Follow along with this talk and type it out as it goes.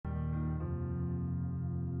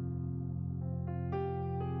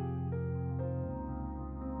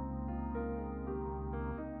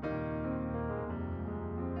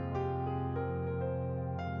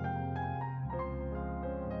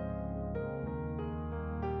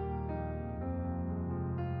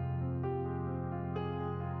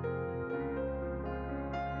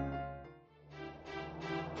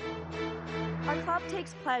club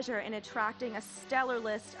takes pleasure in attracting a stellar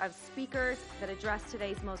list of speakers that address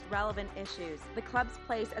today's most relevant issues. The club's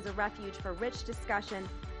place as a refuge for rich discussion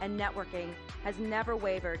and networking has never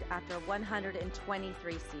wavered after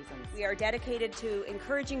 123 seasons. We are dedicated to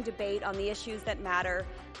encouraging debate on the issues that matter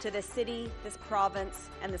to this city, this province,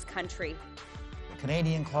 and this country. The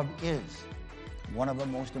Canadian Club is one of the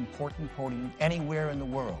most important podiums anywhere in the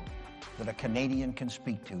world that a Canadian can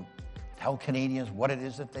speak to, tell Canadians what it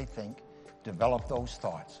is that they think, develop those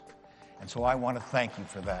thoughts. And so I want to thank you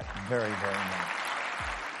for that very, very much.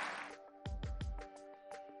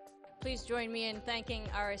 Please join me in thanking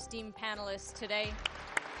our esteemed panelists today.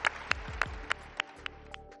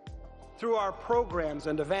 Through our programs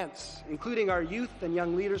and events, including our youth and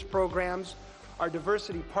young leaders programs, our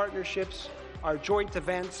diversity partnerships, our joint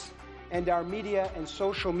events, and our media and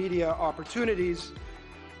social media opportunities,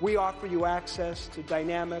 we offer you access to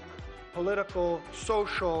dynamic political,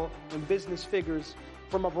 social, and business figures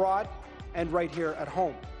from abroad and right here at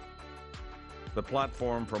home. The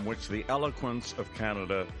platform from which the eloquence of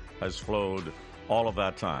Canada has flowed all of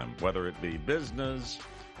that time, whether it be business,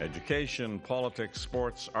 education, politics,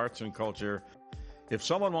 sports, arts, and culture. If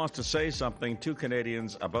someone wants to say something to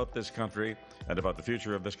Canadians about this country and about the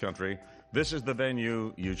future of this country, this is the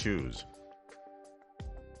venue you choose.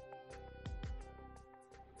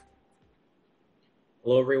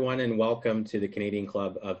 Hello, everyone, and welcome to the Canadian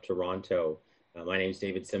Club of Toronto. My name is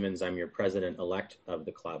David Simmons. I'm your president-elect of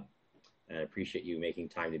the club, and I appreciate you making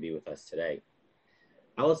time to be with us today.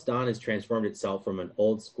 EllisDon has transformed itself from an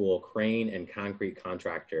old-school crane and concrete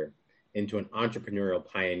contractor into an entrepreneurial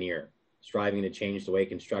pioneer, striving to change the way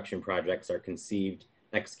construction projects are conceived,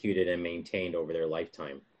 executed, and maintained over their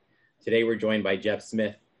lifetime. Today, we're joined by Geoff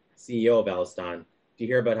Smith, CEO of EllisDon, to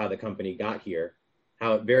hear about how the company got here,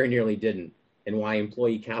 how it very nearly didn't, and why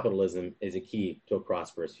employee capitalism is a key to a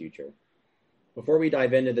prosperous future. Before we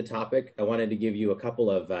dive into the topic, I wanted to give you a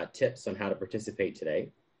couple of tips on how to participate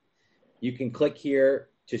today. You can click here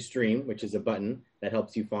to stream, which is a button that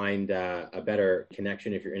helps you find a better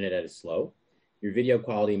connection if your internet is slow. Your video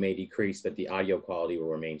quality may decrease, but the audio quality will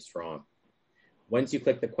remain strong. Once you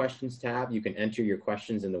click the questions tab, you can enter your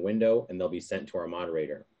questions in the window and they'll be sent to our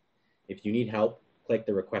moderator. If you need help, click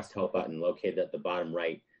the request help button located at the bottom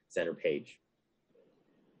right center page.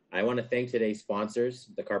 I want to thank today's sponsors,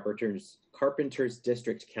 the Carpenters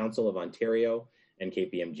District Council of Ontario and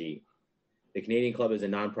KPMG. The Canadian Club is a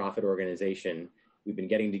nonprofit organization. We've been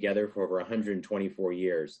getting together for over 124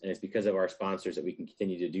 years, and it's because of our sponsors that we can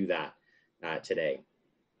continue to do that today.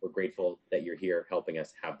 We're grateful that you're here helping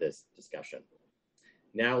us have this discussion.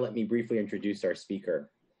 Now let me briefly introduce our speaker.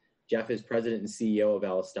 Geoff is president and CEO of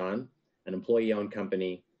EllisDon, an employee-owned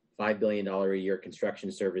company, $5 billion a year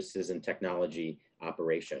construction services and technology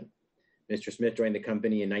operation. Mr. Smith joined the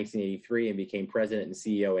company in 1983 and became president and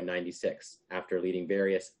CEO in 96 after leading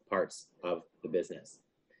various parts of the business.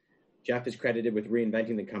 Geoff is credited with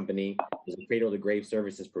reinventing the company as a cradle-to-grave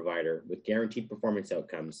services provider with guaranteed performance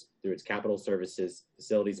outcomes through its capital services,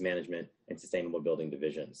 facilities management, and sustainable building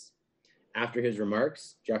divisions. After his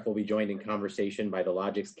remarks, Geoff will be joined in conversation by the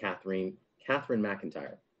Logic's Catherine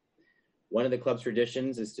McIntyre. One of the club's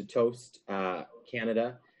traditions is to toast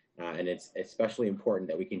Canada, and it's especially important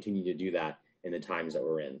that we continue to do that in the times that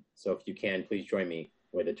we're in. So if you can, please join me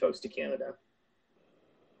with a toast to Canada.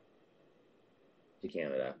 To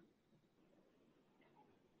Canada.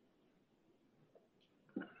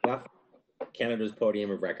 Geoff, Canada's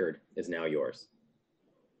podium of record is now yours.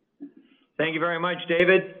 Thank you very much,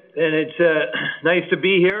 David. And it's nice to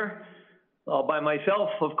be here, all by myself,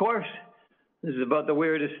 of course. This is about the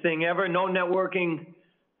weirdest thing ever. No networking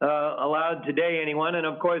allowed today, anyone. And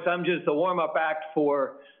of course, I'm just the warm-up act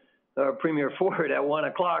for Premier Ford at 1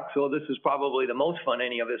 o'clock. So this is probably the most fun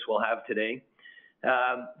any of us will have today.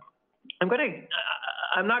 I'm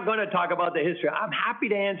not going to talk about the history. I'm happy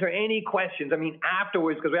to answer any questions. I mean,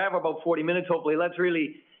 afterwards, because we have about 40 minutes, hopefully, let's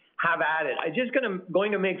really have at it. I'm just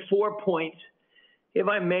going to make 4 points, if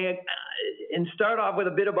I may, and start off with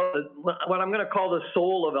a bit about what I'm going to call the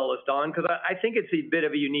soul of EllisDon, because I think it's a bit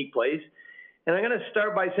of a unique place. And I'm going to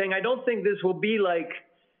start by saying I don't think this will be like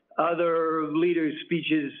other leaders'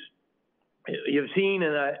 speeches you've seen,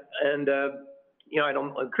 and you know, I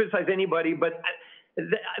don't criticize anybody, but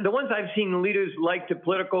the ones I've seen, leaders like to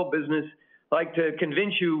political business, like to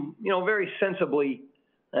convince you, you know, very sensibly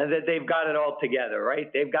that they've got it all together,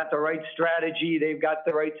 right? They've got the right strategy, they've got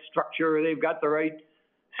the right structure, they've got the right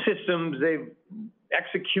systems,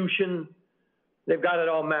 execution, they've got it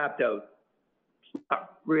all mapped out. I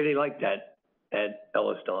really like that at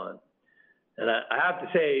EllisDon. And I have to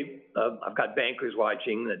say, I've got bankers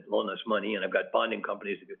watching that loan us money, and I've got bonding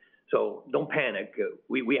companies. So don't panic.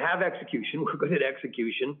 We have execution. We're good at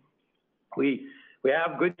execution. We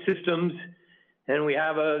have good systems, and we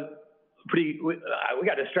have we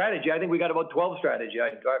got a strategy. I think we got about 12 strategy.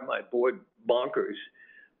 I drive my board bonkers.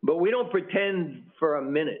 But we don't pretend for a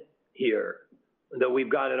minute here that we've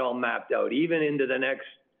got it all mapped out, even into the next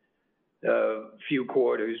few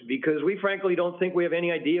quarters, because we frankly don't think we have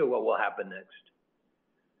any idea what will happen next.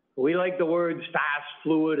 We like the words fast,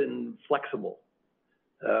 fluid, and flexible,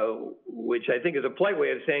 which I think is a polite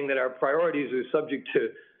way of saying that our priorities are subject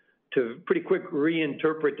to pretty quick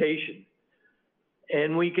reinterpretation.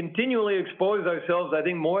 And we continually expose ourselves, I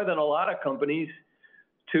think more than a lot of companies,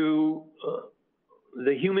 to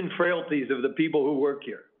the human frailties of the people who work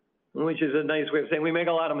here, which is a nice way of saying we make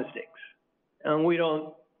a lot of mistakes, and we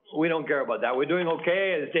don't care about that. We're doing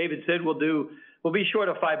okay, as David said. We'll be short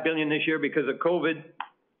of $5 billion this year because of COVID,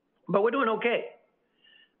 but we're doing okay.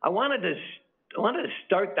 I wanted to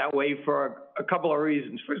start that way for a couple of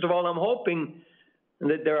reasons. First of all, I'm hoping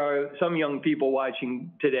that there are some young people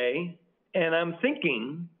watching today, and I'm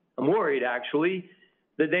worried actually,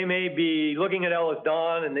 that they may be looking at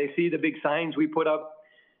EllisDon and they see the big signs we put up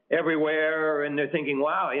everywhere, and they're thinking,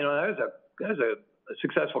 wow, there's a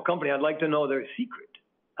successful company. I'd like to know their secret.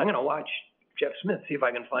 I'm going to watch Geoff Smith, see if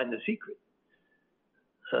I can find the secret.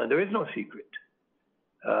 There is no secret.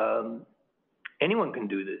 Anyone can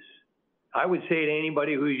do this. I would say to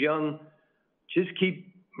anybody who's young, just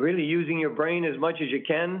keep really using your brain as much as you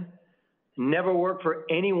can. Never work for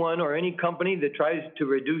anyone or any company that tries to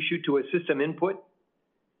reduce you to a system input.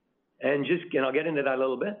 And I'll get into that a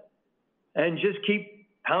little bit. And just keep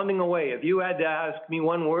pounding away. If you had to ask me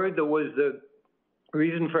one word that was the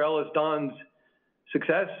reason for EllisDon's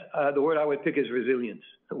success, the word I would pick is resilience.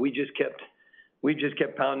 We just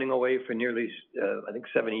kept pounding away for nearly, I think,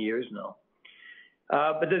 70 years now.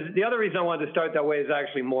 But the other reason I wanted to start that way is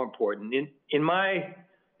actually more important. In my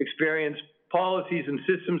experience, policies and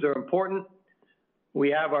systems are important. We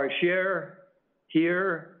have our share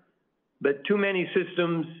here, but too many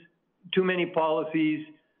systems, too many policies,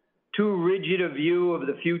 too rigid a view of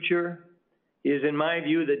the future is, in my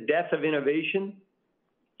view, the death of innovation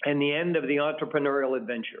and the end of the entrepreneurial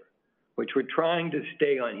adventure, which we're trying to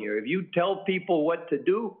stay on here. If you tell people what to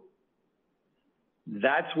do,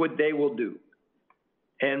 that's what they will do.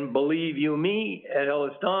 And believe you me, at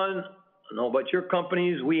EllisDon, I don't know about your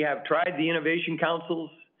companies, we have tried the innovation councils.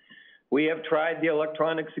 We have tried the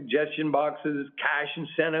electronic suggestion boxes, cash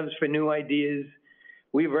incentives for new ideas.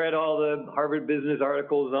 We've read all the Harvard Business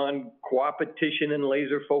articles on co-opetition and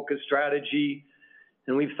laser-focused strategy.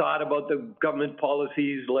 And we've thought about the government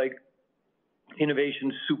policies like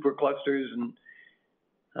innovation superclusters. And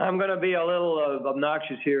I'm going to be a little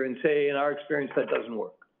obnoxious here and say, in our experience, that doesn't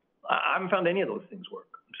work. I haven't found any of those things work.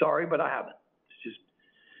 I'm sorry, but I haven't.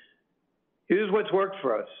 Here's what's worked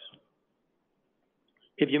for us.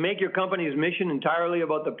 If you make your company's mission entirely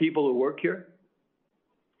about the people who work here,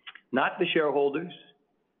 not the shareholders,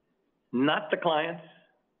 not the clients,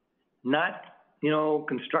 not,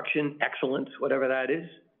 construction excellence, whatever that is.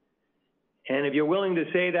 And if you're willing to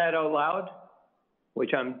say that out loud,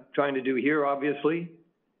 which I'm trying to do here, obviously,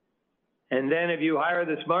 and then if you hire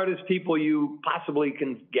the smartest people you possibly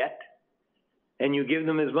can get, and you give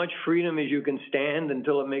them as much freedom as you can stand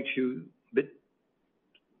until it makes you a bit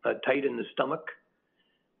tight in the stomach,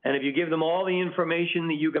 and if you give them all the information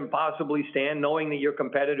that you can possibly stand, knowing that your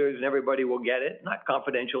competitors and everybody will get it, not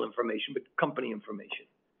confidential information, but company information,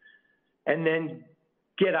 and then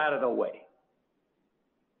get out of the way.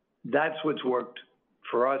 That's what's worked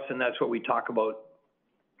for us, and that's what we talk about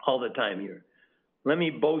all the time here. Let me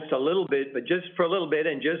boast a little bit, but just for a little bit,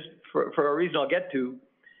 and just for a reason I'll get to.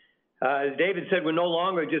 As David said, we're no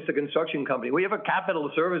longer just a construction company. We have a capital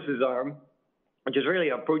services arm, which is really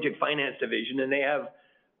a project finance division, and they have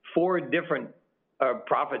 4 different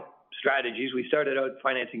profit strategies. We started out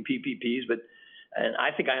financing PPPs, and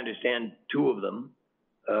I think I understand 2 of them,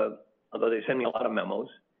 although they send me a lot of memos.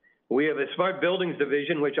 We have a smart buildings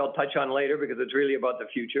division, which I'll touch on later because it's really about the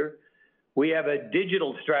future. We have a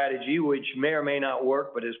digital strategy, which may or may not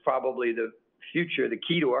work, but is probably the future, the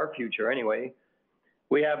key to our future anyway.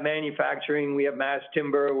 We have manufacturing, we have mass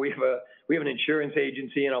timber, we have an insurance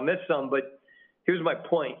agency, and I'll miss some, but here's my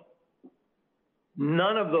point.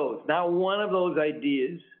 None of those, not one of those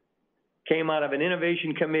ideas came out of an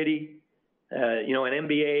innovation committee, an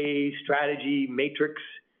MBA strategy matrix,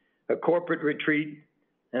 a corporate retreat,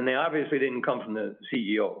 and they obviously didn't come from the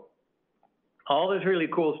CEO. All this really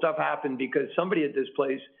cool stuff happened because somebody at this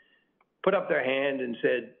place put up their hand and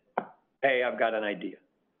said, hey, I've got an idea.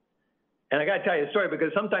 And I got to tell you a story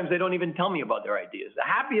because sometimes they don't even tell me about their ideas. The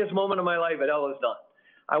happiest moment of my life at EllisDon,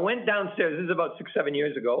 I went downstairs, this is about 6-7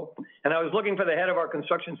 years ago, and I was looking for the head of our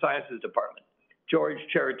construction sciences department. George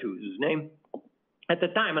Cheritou is his name at the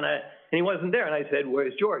time, and he wasn't there. And I said,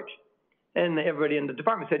 "Where's George?" And everybody in the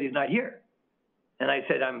department said, "He's not here." And I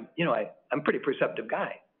said, I'm a pretty perceptive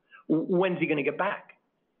guy. When's he going to get back?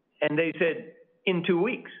 And they said, "In 2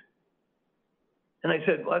 weeks." And I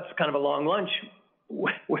said, "Well, that's kind of a long lunch.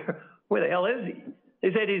 Where the hell is he?"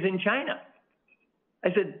 They said, "He's in China."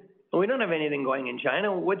 I said, "Well, we don't have anything going in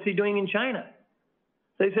China. What's he doing in China?"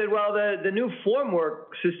 They said, "Well, the new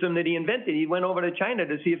formwork system that he invented, he went over to China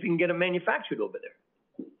to see if he can get it manufactured over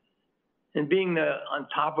there." And being the on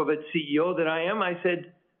top of it CEO that I am, I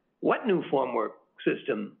said, "What new formwork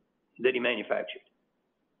system that he manufactured?"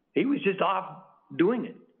 He was just off doing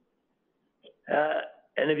it.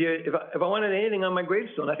 And if I wanted anything on my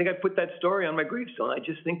gravestone, I think I put that story on my gravestone. I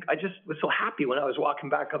just was so happy when I was walking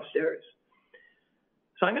back upstairs.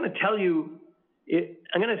 So I'm going to tell you,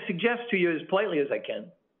 I'm going to suggest to you as politely as I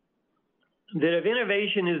can, that if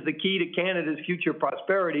innovation is the key to Canada's future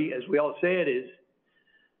prosperity, as we all say it is,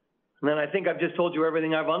 then I think I've just told you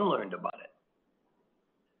everything I've unlearned about it.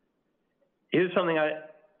 Here's something I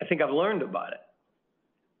think I've learned about it.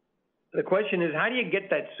 The question is, how do you get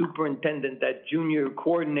that superintendent, that junior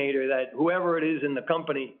coordinator, that whoever it is in the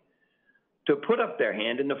company to put up their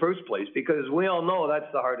hand in the first place? Because we all know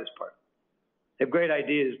that's the hardest part. They have great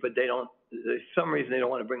ideas, but for some reason, they don't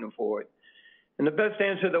want to bring them forward. And the best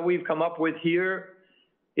answer that we've come up with here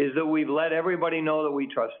is that we've let everybody know that we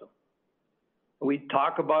trust them. We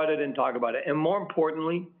talk about it and talk about it. And more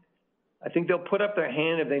importantly, I think they'll put up their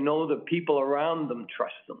hand if they know the people around them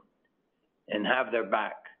trust them and have their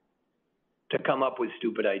back to come up with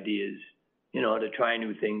stupid ideas, to try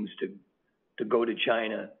new things, to go to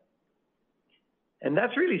China. And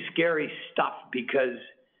that's really scary stuff, because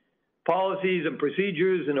policies and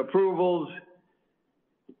procedures and approvals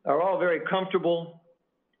are all very comfortable.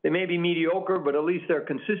 They may be mediocre, but at least they're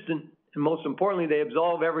consistent. And most importantly, they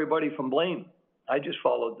absolve everybody from blame. I just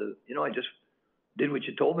followed I just did what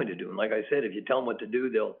you told me to do. And like I said, if you tell them what to do,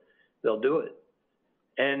 they'll do it.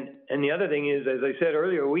 And the other thing is, as I said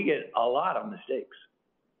earlier, we get a lot of mistakes.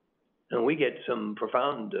 And we get some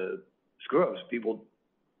profound screw-ups, people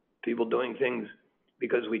doing things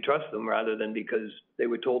because we trust them rather than because they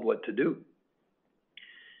were told what to do.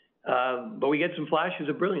 But we get some flashes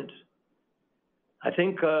of brilliance. I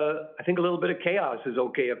think a little bit of chaos is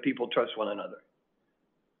okay if people trust one another.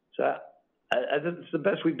 So it's the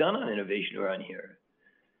best we've done on innovation around here.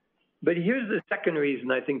 But here's the second reason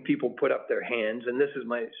I think people put up their hands, and this is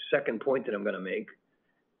my second point that I'm going to make,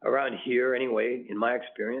 around here anyway, in my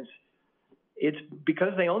experience. It's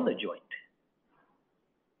because they own the joint.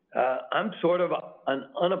 I'm sort of an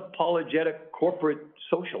unapologetic corporate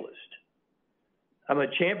socialist. I'm a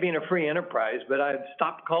champion of free enterprise, but I've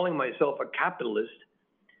stopped calling myself a capitalist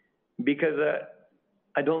because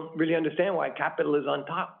I don't really understand why capital is on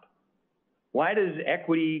top. Why does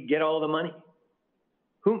equity get all the money?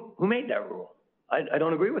 Who made that rule? I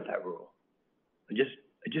don't agree with that rule. I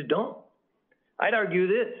just don't. I'd argue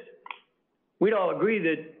this. We'd all agree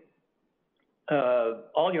that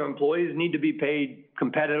all your employees need to be paid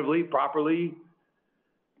competitively, properly,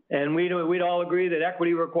 and we'd all agree that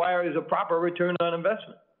equity requires a proper return on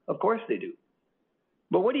investment. Of course they do.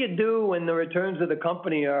 But what do you do when the returns of the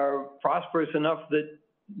company are prosperous enough that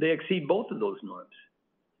they exceed both of those norms?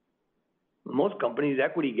 Most companies,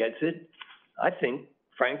 equity gets it. I think,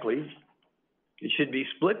 frankly, it should be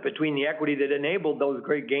split between the equity that enabled those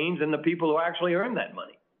great gains and the people who actually earned that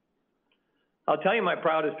money. I'll tell you my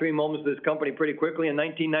proudest 3 moments of this company pretty quickly. In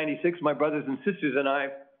 1996, my brothers and sisters and I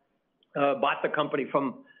bought the company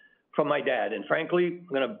from my dad. And frankly,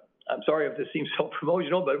 I'm sorry if this seems so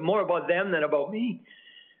promotional, but more about them than about me.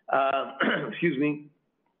 Excuse me.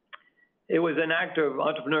 It was an act of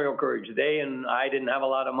entrepreneurial courage. They and I didn't have a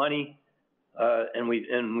lot of money, and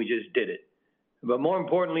we just did it. But more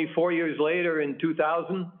importantly, 4 years later, in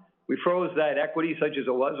 2000, we froze that equity, such as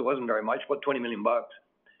it wasn't very much, about $20 million,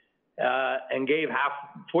 and gave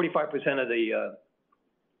 45% of the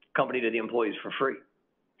company to the employees for free,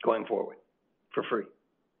 going forward, for free.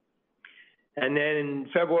 And then in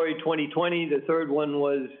February 2020, the third one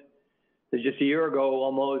was just a year ago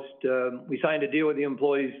almost, we signed a deal with the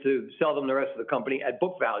employees to sell them the rest of the company at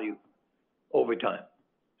book value over time.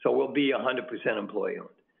 So we'll be 100% employee owned.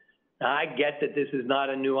 Now, I get that this is not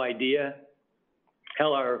a new idea.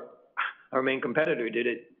 Hell, our main competitor did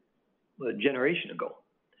it a generation ago.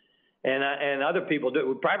 And other people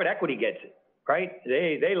do. Private equity gets it, right?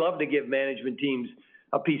 They love to give management teams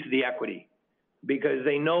a piece of the equity because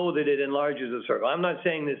they know that it enlarges the circle. I'm not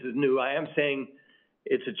saying this is new. I am saying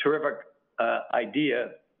it's a terrific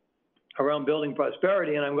idea around building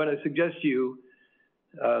prosperity, and I'm going to suggest to you,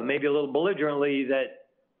 maybe a little belligerently, that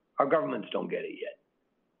our governments don't get it yet.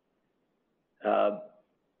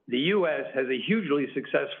 The U.S. has a hugely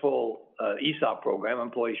successful ESOP program,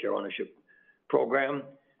 Employee Share Ownership Program.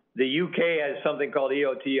 The U.K. has something called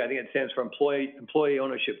EOT. I think it stands for Employee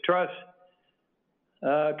Ownership Trust.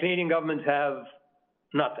 Canadian governments have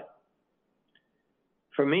nothing.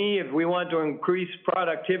 For me, if we want to increase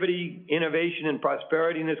productivity, innovation, and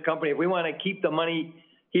prosperity in this company, if we want to keep the money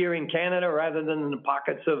here in Canada rather than in the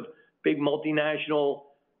pockets of big multinational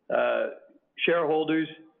shareholders,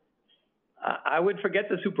 I would forget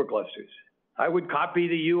the superclusters. I would copy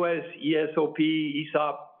the U.S. ESOP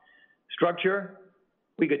structure.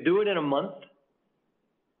 We could do it in a month.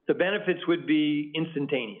 The benefits would be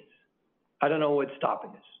instantaneous. I don't know what's stopping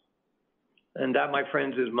us. And that, my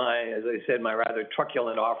friends, is as I said, my rather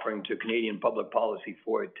truculent offering to Canadian public policy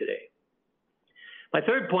for it today. My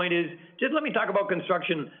third point is, just let me talk about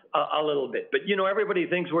construction a little bit. But, everybody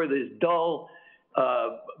thinks we're this dull,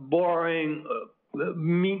 boring,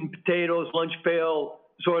 meat and potatoes, lunch pail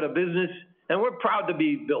sort of business. And we're proud to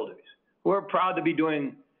be builders. We're proud to be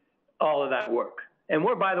doing all of that work. And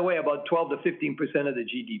we're, by the way, about 12 to 15% of the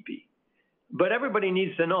GDP. But everybody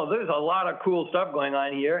needs to know there's a lot of cool stuff going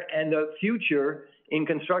on here, and the future in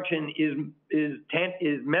construction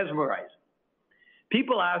is mesmerizing.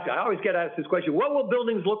 People ask, I always get asked this question, what will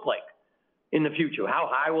buildings look like in the future? How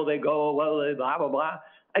high will they go? What will they, blah, blah, blah.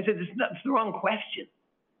 I said, that's the wrong question.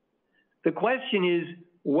 The question is,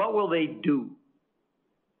 what will they do?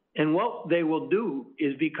 And what they will do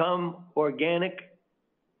is become organic,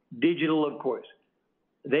 digital, of course.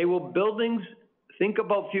 Think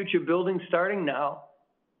about future buildings starting now,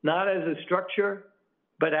 not as a structure,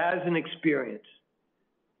 but as an experience.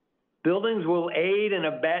 Buildings will aid and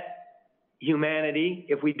abet humanity,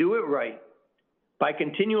 if we do it right, by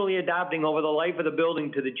continually adapting over the life of the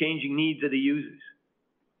building to the changing needs of the users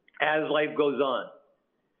as life goes on.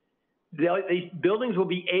 These buildings will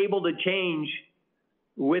be able to change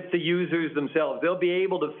with the users themselves. They'll be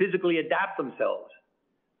able to physically adapt themselves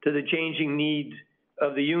to the changing needs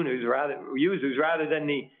of the users rather than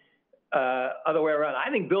the other way around. I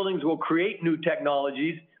think buildings will create new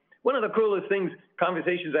technologies. One of the coolest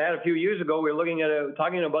conversations I had a few years ago, we were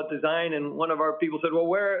talking about design, and one of our people said, well,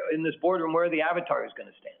 where in this boardroom, where are the avatars going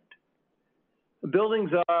to stand? The buildings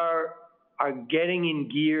are getting in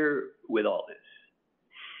gear with all this.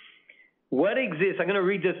 What exists, I'm going to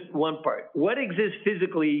read this one part. What exists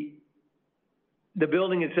physically, the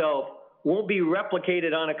building itself, won't be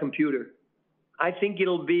replicated on a computer. I think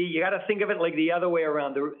it'll be, you got to think of it like the other way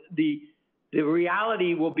around. The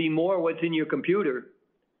reality will be more what's in your computer,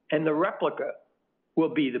 and the replica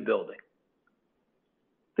will be the building.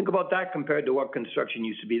 Think about that compared to what construction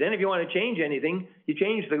used to be. Then if you want to change anything, you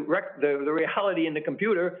change the reality in the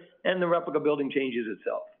computer, and the replica building changes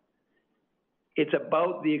itself. It's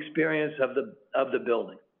about the experience of the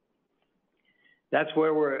building. That's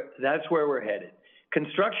where we're headed.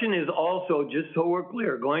 Construction is also, just so we're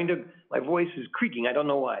clear, my voice is creaking, I don't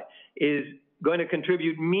know why, is going to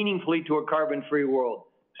contribute meaningfully to a carbon-free world,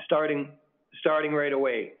 starting right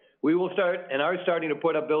away. We will start and are starting to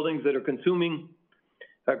put up buildings that are consuming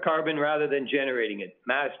carbon rather than generating it.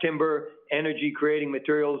 Mass timber, energy creating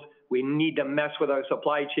materials. We need to mess with our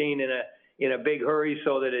supply chain in a big hurry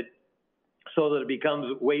so that it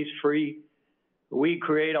becomes waste-free. We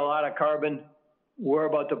create a lot of carbon. We're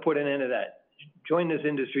about to put an end to that. Join this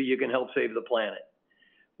industry, you can help save the planet.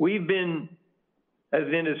 We've been, as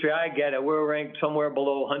an industry, I get it, we're ranked somewhere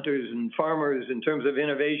below hunters and farmers in terms of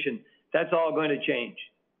innovation. That's all going to change.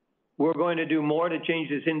 We're going to do more to change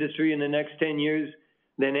this industry in the next 10 years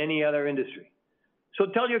than any other industry. So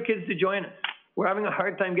tell your kids to join us. We're having a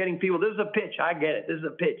hard time getting people. This is a pitch. I get it. This is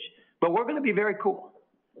a pitch. But we're going to be very cool.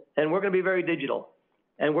 And we're going to be very digital.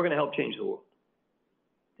 And we're going to help change the world.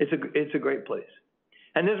 It's a great place.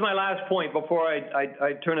 And this is my last point before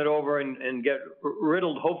I turn it over and get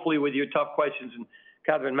riddled, hopefully, with your tough questions. And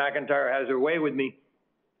Catherine McIntyre has her way with me.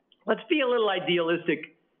 Let's be a little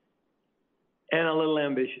idealistic and a little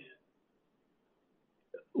ambitious.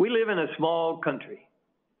 We live in a small country,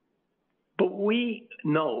 but we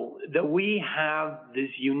know that we have this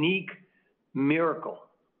unique miracle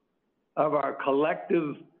of our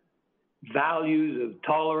collective values of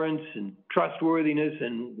tolerance and trustworthiness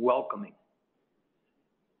and welcoming.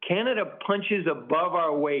 Canada punches above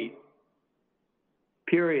our weight,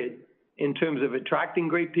 period, in terms of attracting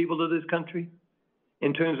great people to this country,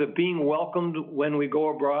 in terms of being welcomed when we go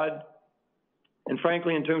abroad, and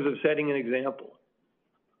frankly, in terms of setting an example.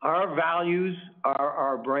 Our values are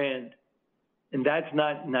our brand. And that's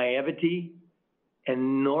not naivety,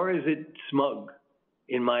 and nor is it smug,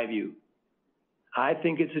 in my view. I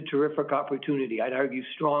think it's a terrific opportunity. I'd argue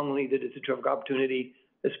strongly that it's a terrific opportunity,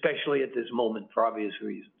 especially at this moment, for obvious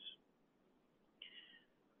reasons.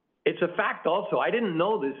 It's a fact also, I didn't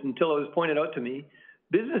know this until it was pointed out to me,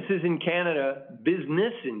 business in Canada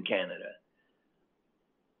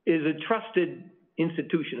is a trusted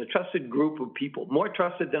institution, a trusted group of people, more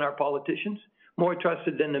trusted than our politicians, more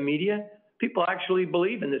trusted than the media. People actually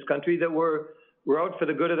believe in this country that we're out for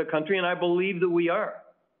the good of the country, and I believe that we are.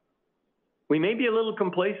 We may be a little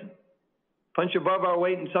complacent, punch above our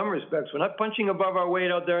weight in some respects. We're not punching above our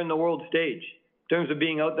weight out there in the world stage in terms of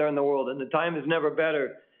being out there in the world, and the time is never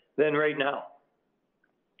better than right now.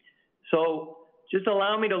 So just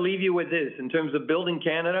allow me to leave you with this in terms of building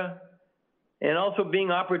Canada and also being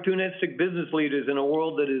opportunistic business leaders in a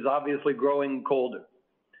world that is obviously growing colder.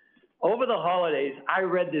 Over the holidays, I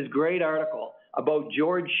read this great article about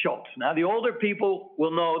George Shultz. Now, the older people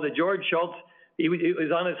will know that George Shultz, he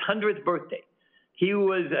was on his 100th birthday. He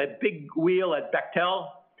was a big wheel at Bechtel.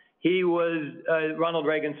 He was Ronald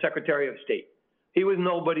Reagan's Secretary of State. He was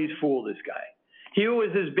nobody's fool, this guy. Here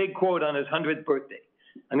was his big quote on his 100th birthday.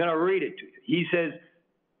 I'm going to read it to you. He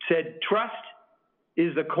said, trust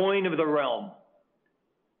is the coin of the realm.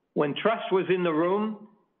 When trust was in the room,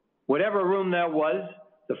 whatever room that was,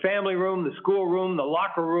 the family room, the school room, the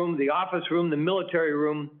locker room, the office room, the military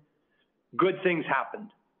room, good things happened.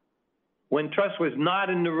 When trust was not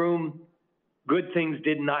in the room, good things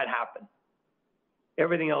did not happen.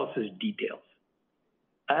 Everything else is details.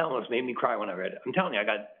 That almost made me cry when I read it. I'm telling you,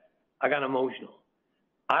 I got emotional.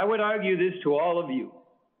 I would argue this to all of you,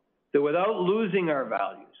 that without losing our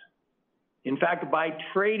values, in fact, by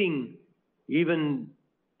trading even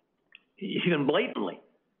blatantly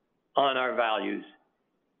on our values,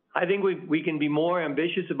 I think we can be more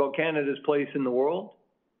ambitious about Canada's place in the world.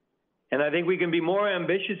 And I think we can be more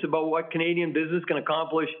ambitious about what Canadian business can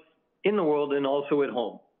accomplish in the world and also at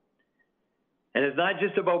home. And it's not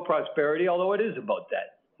just about prosperity, although it is about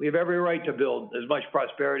that. We have every right to build as much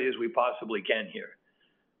prosperity as we possibly can here.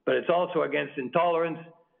 But it's also against intolerance,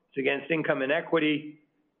 it's against income inequity,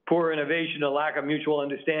 poor innovation, a lack of mutual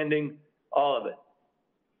understanding, all of it.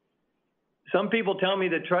 Some people tell me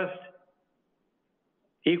that trust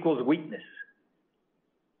equals weakness.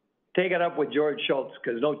 Take it up with George Shultz,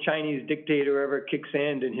 because no Chinese dictator ever kicked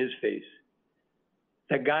sand in his face.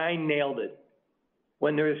 The guy nailed it.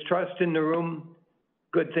 When there is trust in the room,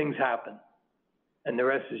 good things happen. And the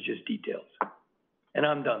rest is just details. And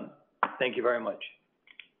I'm done. Thank you very much.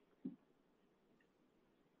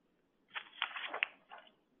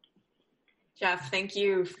 Geoff, thank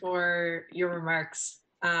you for your remarks.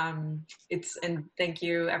 And thank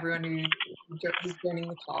you everyone who's joining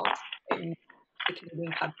the call and the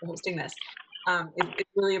Canadian Club for hosting this. It's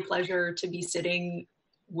really a pleasure to be sitting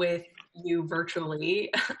with you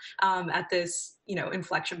virtually at this,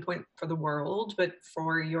 inflection point for the world, but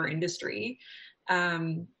for your industry.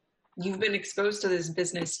 You've been exposed to this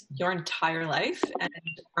business your entire life, and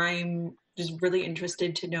I'm just really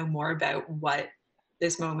interested to know more about what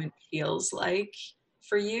this moment feels like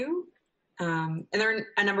for you. And there are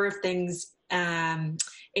a number of things in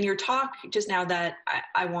your talk just now that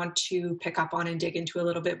I want to pick up on and dig into a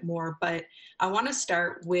little bit more, but I want to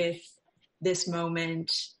start with this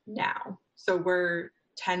moment now. So we're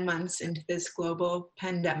 10 months into this global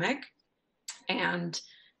pandemic, and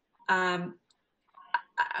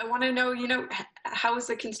I want to know, how is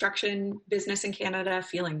the construction business in Canada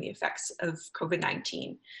feeling the effects of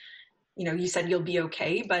COVID-19? You said you'll be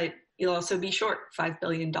okay, but you'll also be short $5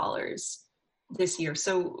 billion this year.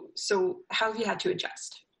 So how have you had to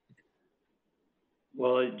adjust?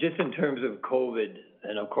 Well, just in terms of COVID,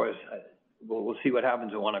 and of course, we'll see what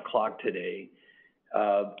happens at 1 o'clock today.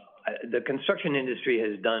 The construction industry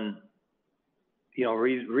has done,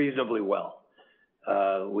 reasonably well.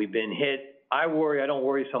 We've been hit. I don't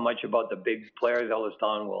worry so much about the big players.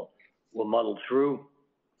 EllisDon will muddle through.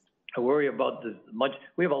 I worry about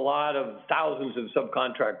we have a lot of thousands of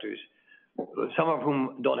subcontractors, some of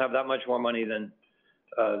whom don't have that much more money than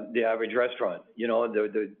the average restaurant.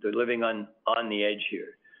 They're living on the edge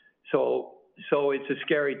here. So it's a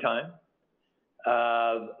scary time.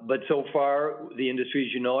 But so far, the industry,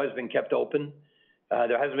 as you know, has been kept open.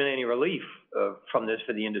 There hasn't been any relief from this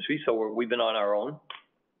for the industry, so we've been on our own.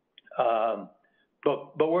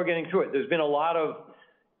 But we're getting through it. There's been a lot of,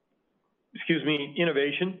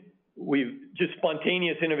 innovation. Just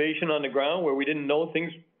spontaneous innovation on the ground where we didn't know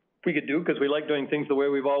things we could do because we like doing things the way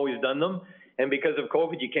we've always done them. And because of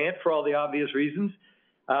COVID, you can't for all the obvious reasons.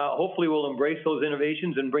 Hopefully we'll embrace those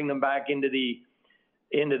innovations and bring them back into the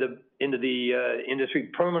into the industry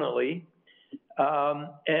permanently.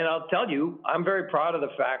 And I'll tell you, I'm very proud of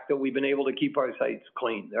the fact that we've been able to keep our sites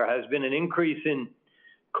clean. There has been an increase in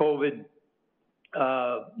COVID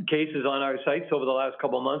cases on our sites over the last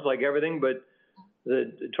couple of months, like everything, but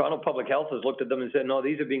the Toronto Public Health has looked at them and said, no,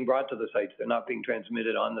 these are being brought to the sites. They're not being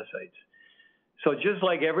transmitted on the sites. So just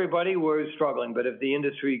like everybody, we're struggling, but if the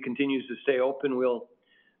industry continues to stay open, we'll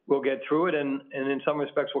get through it, and in some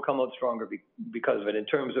respects we'll come out stronger because of it, in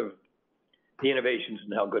terms of the innovations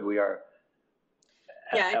and how good we are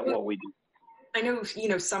at what we do. I know,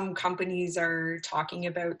 some companies are talking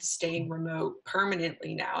about staying remote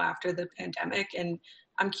permanently now after the pandemic, and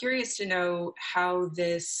I'm curious to know how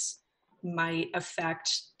this might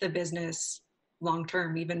affect the business long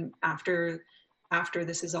term, even after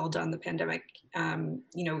this is all done, the pandemic.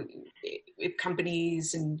 If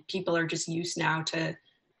companies and people are just used now to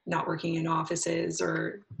not working in offices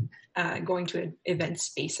or going to event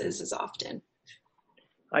spaces as often.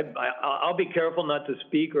 I'll be careful not to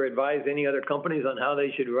speak or advise any other companies on how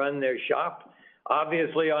they should run their shop.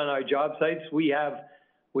 Obviously, on our job sites, we have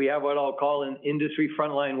what I'll call an industry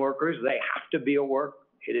frontline workers. They have to be at work.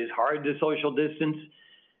 It is hard to social distance.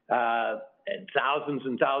 And thousands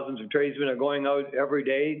of tradesmen are going out every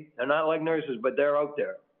day. They're not like nurses, but they're out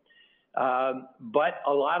there. But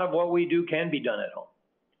a lot of what we do can be done at home.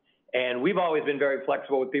 And we've always been very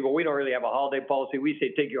flexible with people. We don't really have a holiday policy. We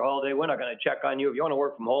say, take your holiday. We're not going to check on you. If you want to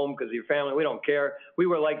work from home because of your family, we don't care. We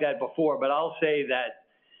were like that before, but I'll say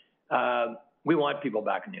that we want people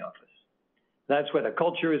back in the office. That's where the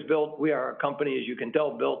culture is built. We are a company, as you can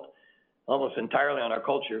tell, built almost entirely on our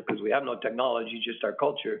culture because we have no technology, just our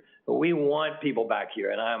culture. But we want people back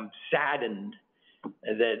here, and I'm saddened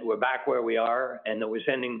that we're back where we are and that we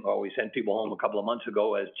sent people home a couple of months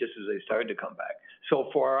ago just as they started to come back. So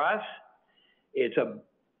for us,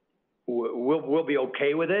 we'll be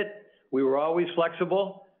okay with it. We were always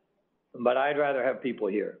flexible, but I'd rather have people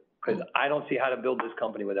here because I don't see how to build this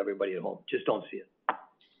company with everybody at home. Just don't see it.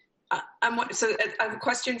 So I have a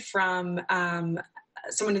question from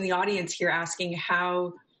someone in the audience here asking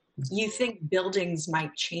how you think buildings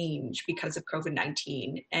might change because of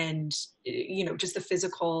COVID-19 and, just the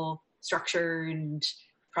physical structure and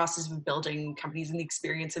process of building companies and the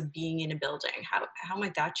experience of being in a building. How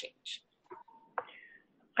might that change?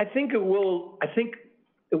 I think it will. I think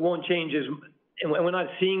it won't change and we're not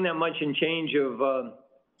seeing that much in change of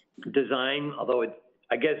design, although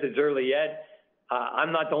I guess it's early yet.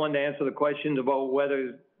 I'm not the one to answer the questions about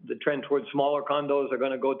whether the trend towards smaller condos are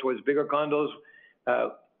going to go towards bigger condos.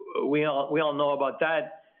 We all know about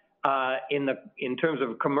that. In terms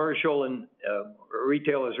of commercial and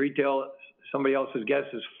retail, somebody else's guess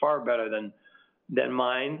is far better than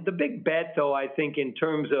mine. The big bet, though, I think, in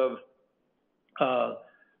terms of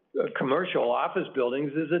commercial office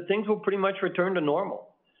buildings, is that things will pretty much return to normal.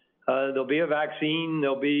 There'll be a vaccine.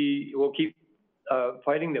 We'll keep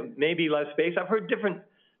fighting. There may be less space. I've heard different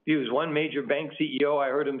views. One major bank CEO, I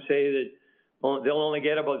heard him say that they'll only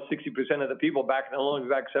get about 60% of the people back, and they'll only be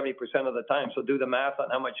back 70% of the time. So do the math on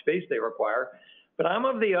how much space they require. But I'm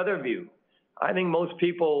of the other view. I think most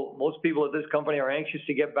people at this company are anxious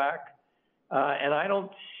to get back, and I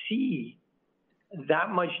don't see that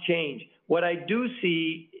much change. What I do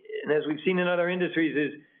see, and as we've seen in other industries,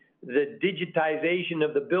 is the digitization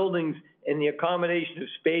of the buildings and the accommodation of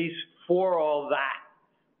space for all that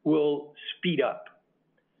will speed up.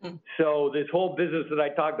 So this whole business that I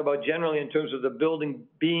talked about generally in terms of the building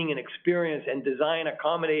being an experience and design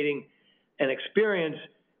accommodating an experience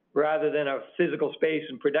rather than a physical space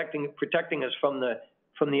and protecting us from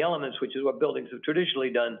the elements, which is what buildings have traditionally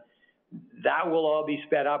done, that will all be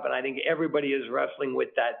sped up, and I think everybody is wrestling with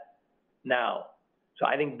that now. So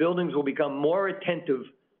I think buildings will become more attentive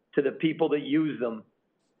to the people that use them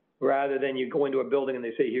rather than you go into a building and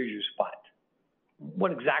they say, here's your spot.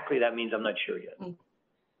 What exactly that means, I'm not sure yet.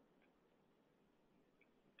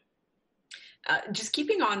 Just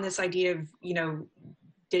keeping on this idea of,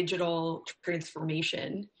 digital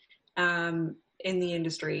transformation in the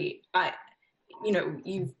industry,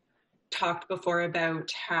 you've talked before about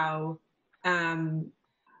how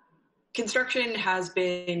construction has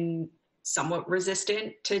been somewhat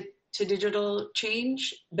resistant to digital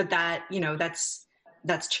change, but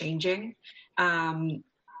that's changing.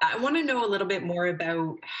 I want to know a little bit more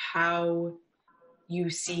about how you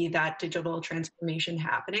see that digital transformation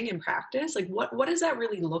happening in practice. Like what does that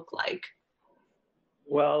really look like?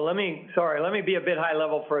 Well, let me be a bit high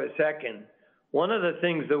level for a second. One of the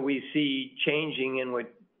things that we see changing, and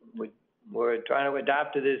we're trying to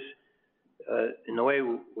adapt to this in the way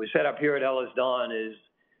we're set up here at EllisDon, is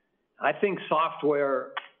I think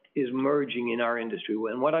software is merging in our industry.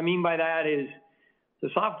 And what I mean by that is the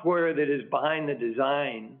software that is behind the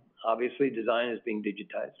design, obviously design is being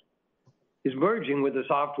digitized, is merging with the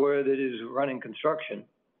software that is running construction,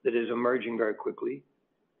 that is emerging very quickly,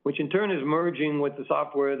 which in turn is merging with the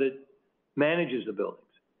software that manages the buildings.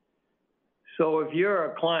 So if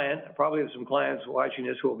you're a client, I probably have some clients watching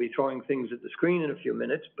this who will be throwing things at the screen in a few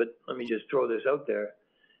minutes, but let me just throw this out there.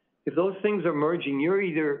 If those things are merging,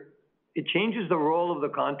 it changes the role of the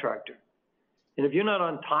contractor. And if you're not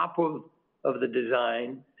on top of the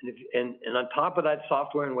design and on top of that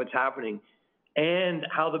software and what's happening and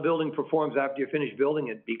how the building performs after you're finished building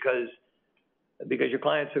it because your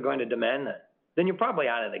clients are going to demand that, then you're probably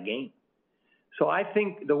out of the game. So I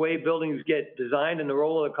think the way buildings get designed and the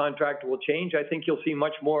role of the contractor will change. I think you'll see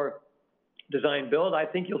much more design build. I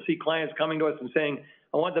think you'll see clients coming to us and saying,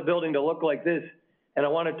 I want the building to look like this and I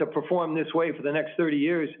want it to perform this way for the next 30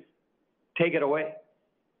 years. Take it away.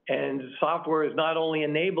 And software is not only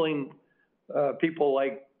enabling people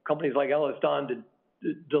like companies like EllisDon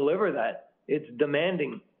to deliver that, it's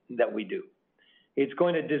demanding that we do. It's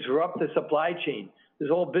going to disrupt the supply chain. This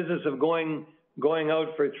whole business of going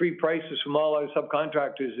out for 3 prices from all our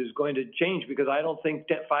subcontractors is going to change, because I don't think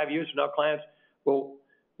 5 years from now clients will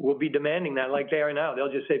be demanding that like they are now.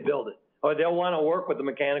 They'll just say build it, or they'll want to work with the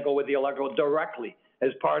mechanical, with the electrical directly as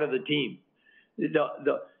part of the team.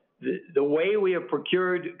 The way we have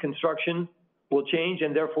procured construction will change,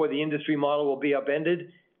 and therefore the industry model will be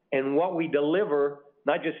upended. And what we deliver,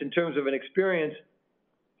 not just in terms of an experience,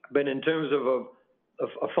 but in terms of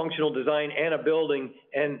a functional design and a building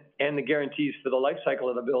and the guarantees for the life cycle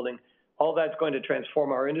of the building, all that's going to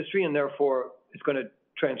transform our industry, and therefore it's going to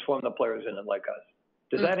transform the players in it like us.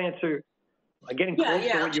 Does that answer? Getting close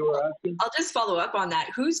to what you were asking? I'll just follow up on that.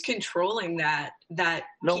 Who's controlling that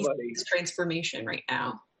Nobody. Piece of transformation right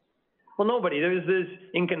now? Well, nobody. There's this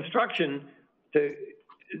in construction.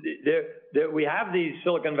 We have these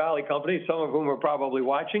Silicon Valley companies, some of whom are probably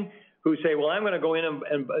watching, who say, well, I'm going to go in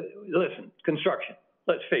and listen, construction,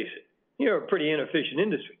 let's face it, you're a pretty inefficient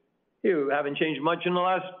industry. You haven't changed much in the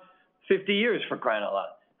last 50 years, for crying out loud.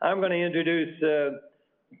 I'm going to introduce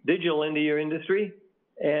digital into your industry,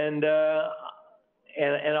 and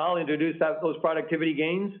I'll introduce those productivity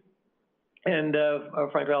gains, and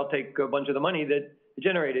frankly, I'll take a bunch of the money that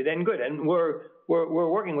generated, and good. And we're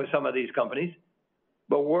working with some of these companies,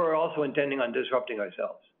 but we're also intending on disrupting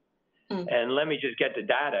ourselves. And let me just get to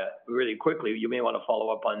data really quickly. You may want to follow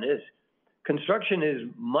up on this. Construction is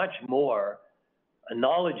much more a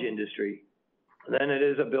knowledge industry than it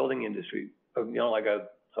is a building industry, like a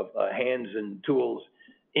hands and tools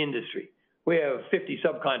industry. We have 50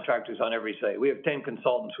 subcontractors on every site. We have 10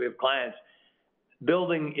 consultants. We have clients.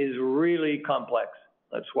 Building is really complex.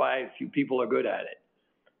 That's why few people are good at it.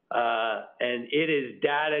 And it is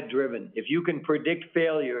data driven. If you can predict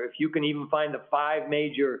failure, if you can even find the 5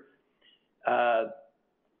 major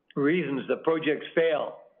reasons the projects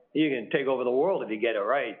fail, you can take over the world if you get it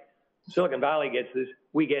right. Silicon Valley gets this.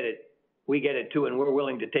 We get it too, and we're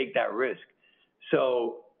willing to take that risk.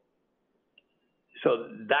 So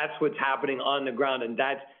that's what's happening on the ground. And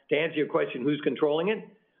that's, to answer your question, who's controlling it?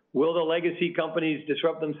 Will the legacy companies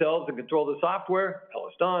disrupt themselves and control the software?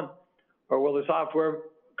 EllisDon. Or will the software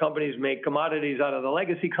companies make commodities out of the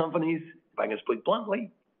legacy companies? If I can speak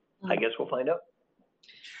bluntly, I guess we'll find out.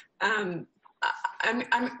 I'm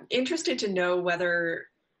interested to know whether,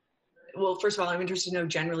 well, first of all, I'm interested to know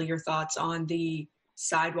generally your thoughts on the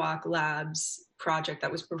Sidewalk Labs project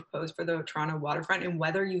that was proposed for the Toronto waterfront, and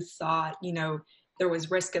whether you thought, there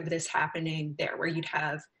was risk of this happening there, where you'd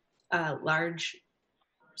have a large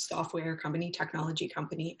software company, technology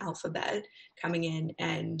company, Alphabet, coming in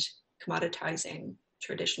and commoditizing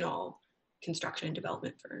traditional construction and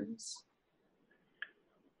development firms.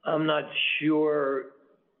 I'm not sure.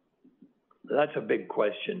 That's a big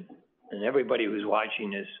question, and everybody who's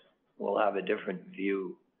watching this will have a different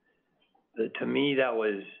view. To me, that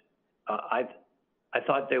was, I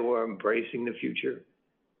thought they were embracing the future.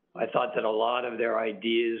 I thought that a lot of their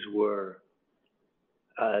ideas were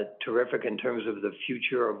terrific in terms of the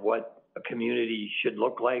future of what a community should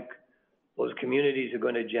look like. Those communities are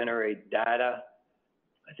going to generate data.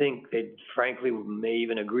 I think they frankly may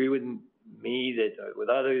even agree with me that, with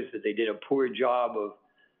others, that they did a poor job of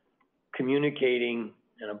communicating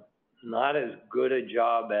and not as good a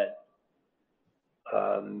job at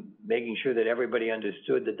making sure that everybody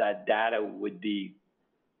understood that data would be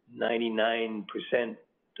 99%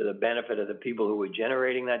 to the benefit of the people who were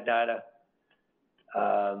generating that data.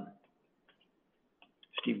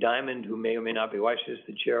 Steve Diamond, who may or may not be watching this,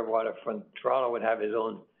 the chair of Waterfront Toronto, would have his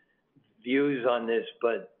own views on this,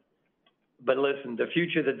 but But listen, the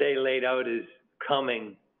future that they laid out is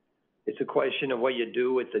coming. It's a question of what you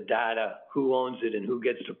do with the data, who owns it, and who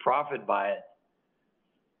gets to profit by it.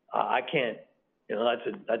 I can't,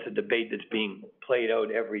 that's a debate that's being played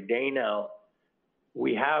out every day now.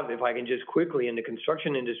 We have, if I can just quickly, in the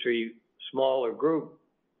construction industry, smaller group,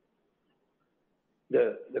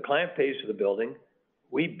 the client pays for the building.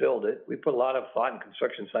 We build it. We put a lot of thought and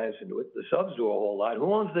construction science into it. The subs do a whole lot.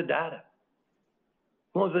 Who owns the data?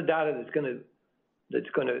 Who owns the data that's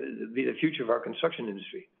going to be the future of our construction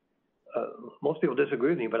industry? Most people disagree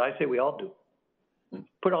with me, but I say we all do.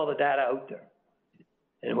 Put all the data out there.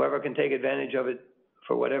 And whoever can take advantage of it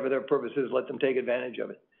for whatever their purpose is, let them take advantage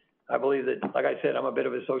of it. I believe that, like I said, I'm a bit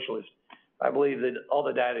of a socialist. I believe that all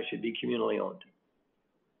the data should be communally owned.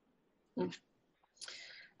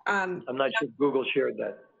 I'm not sure Google shared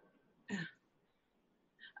that.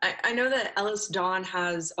 I know that EllisDon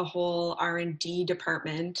has a whole R&D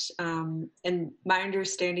department, and my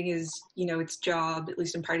understanding is, its job, at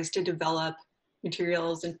least in part, is to develop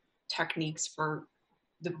materials and techniques for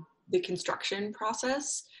the construction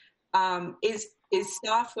process. Is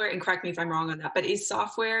software, and correct me if I'm wrong on that, but is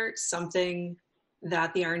software something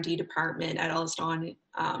that the R&D department at EllisDon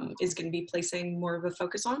is going to be placing more of a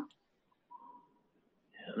focus on?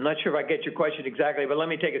 I'm not sure if I get your question exactly, but let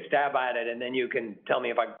me take a stab at it, and then you can tell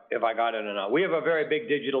me if I got it or not. We have a very big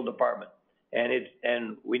digital department,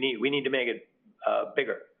 and we need to make it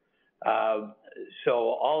bigger. So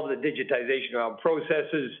all of the digitization around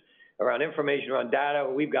processes, around information, around data,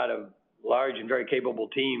 we've got a large and very capable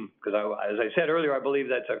team, because as I said earlier, I believe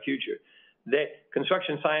that's our future. The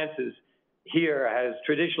construction sciences here has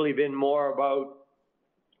traditionally been more about,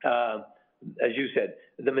 as you said,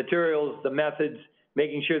 the materials, the methods,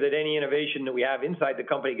 making sure that any innovation that we have inside the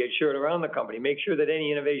company gets shared around the company, make sure that any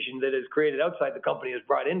innovation that is created outside the company is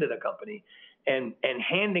brought into the company, and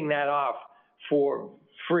handing that off for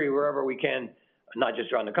free wherever we can, not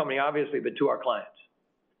just around the company, obviously, but to our clients.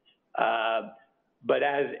 But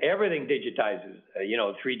as everything digitizes,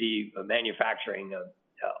 3D manufacturing,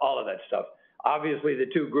 all of that stuff, obviously the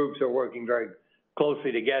two groups are working very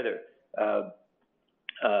closely together.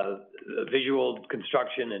 Visual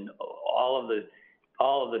construction and all of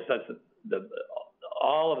the stuff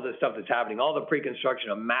that's happening, all the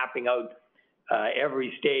pre-construction of mapping out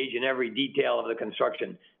every stage and every detail of the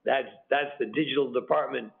construction. That's the digital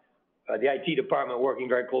department, the IT department working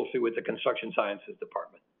very closely with the construction sciences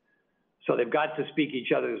department. So they've got to speak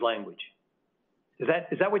each other's language. Is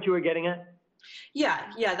that what you were getting at? Yeah,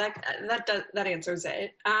 that answers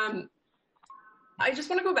it. I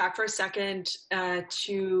just want to go back for a second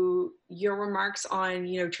to your remarks on,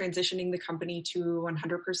 transitioning the company to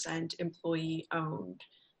 100% employee-owned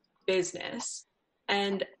business.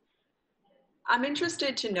 And I'm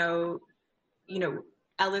interested to know,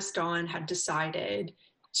 EllisDon had decided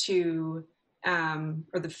to,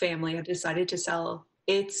 or the family had decided to sell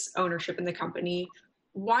its ownership in the company.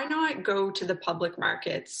 Why not go to the public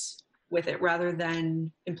markets with it rather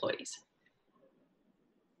than employees?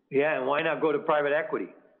 Yeah, and why not go to private equity,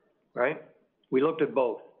 right? We looked at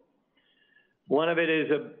both. One of it is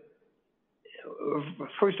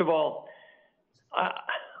first of all,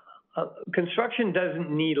 construction doesn't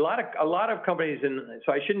need a lot of companies, and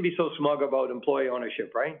so I shouldn't be so smug about employee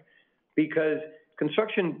ownership, right? Because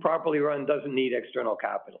construction properly run doesn't need external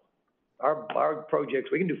capital. Our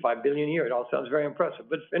projects, we can do $5 billion a year. It all sounds very impressive,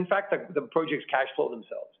 but in fact, the projects cash flow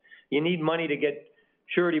themselves. You need money to get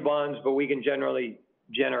surety bonds, but we can generally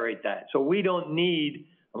generate that. So we don't need,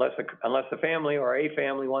 unless the family or a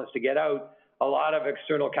family wants to get out, a lot of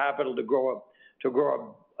external capital to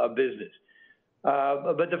grow a business.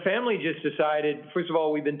 But the family just decided, first of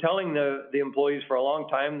all, we've been telling the employees for a long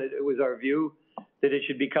time that it was our view that it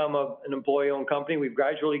should become an employee-owned company. We've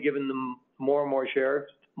gradually given them more and more shares.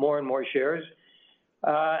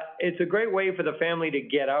 It's a great way for the family to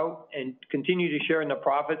get out and continue to share in the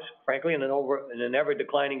profits, frankly, in an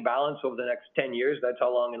ever-declining balance over the next 10 years. That's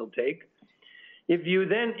how long it'll take. If you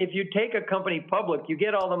take a company public, you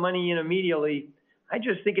get all the money in immediately. I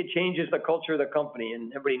just think it changes the culture of the company,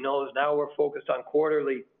 and everybody knows now we're focused on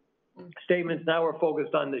quarterly statements. Now we're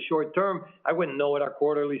focused on the short term. I wouldn't know what our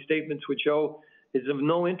quarterly statements would show. It's of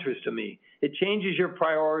no interest to me. It changes your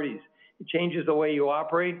priorities. It changes the way you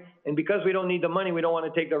operate, and because we don't need the money, we don't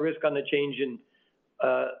want to take the risk on the change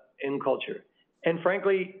in culture. And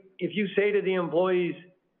frankly, if you say to the employees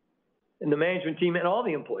and the management team and all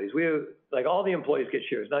the employees, all the employees get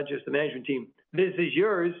shares, not just the management team, this is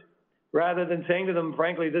yours, rather than saying to them,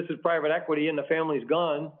 frankly, this is private equity and the family's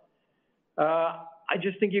gone, I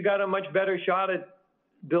just think you got a much better shot at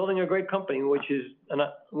building a great company, which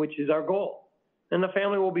is our goal. and the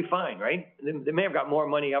family will be fine, right? They may have got more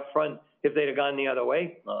money up front if they'd have gone the other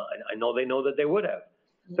way. I know they know that they would have.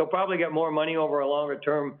 They'll probably get more money over a longer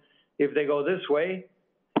term if they go this way,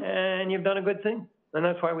 and you've done a good thing. And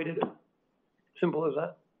that's why we did it. Simple as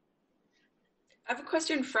that. I have a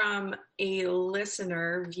question from a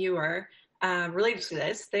listener, viewer, related to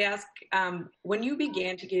this. They ask, when you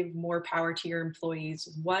began to give more power to your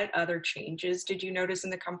employees, what other changes did you notice in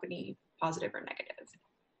the company, positive or negative?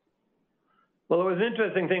 Well, it was an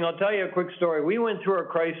interesting thing. I'll tell you a quick story. We went through a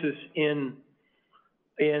crisis in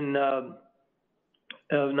the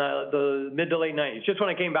mid to late 90s, just when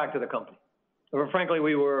I came back to the company. Frankly,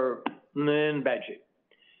 we were in bad shape.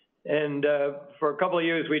 And for a couple of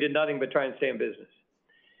years, we did nothing but try and stay in business.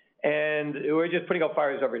 And we were just putting out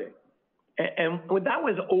fires every day. And when that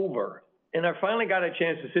was over, and I finally got a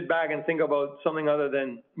chance to sit back and think about something other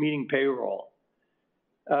than meeting payroll,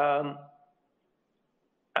 I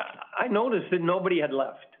noticed that nobody had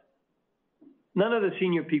left. None of the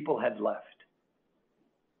senior people had left.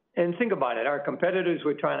 And think about it. Our competitors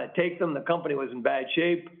were trying to take them. The company was in bad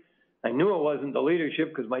shape. I knew it wasn't the leadership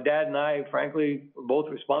because my dad and I, frankly, were both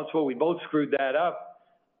responsible. We both screwed that up.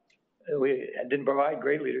 We didn't provide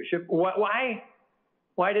great leadership. Why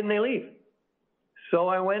didn't they leave? So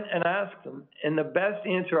I went and asked them, and the best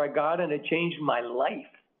answer I got, and it changed my life,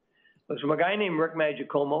 was from a guy named Rick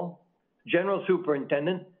Magicomo, general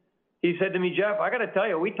superintendent. He said to me, Jeff, I got to tell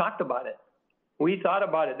you, we talked about it. We thought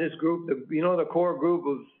about it. This group, the core group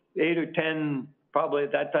of 8 or 10, probably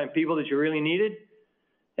at that time, people that you really needed.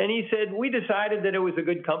 And he said, we decided that it was a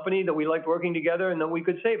good company, that we liked working together, and that we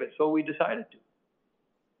could save it. So we decided to.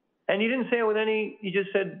 And he didn't say it with he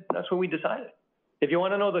just said, that's what we decided. If you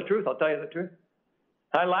want to know the truth, I'll tell you the truth.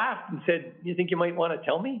 I laughed and said, you think you might want to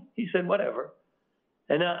tell me? He said, whatever.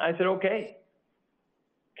 And I said, okay,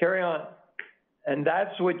 carry on. And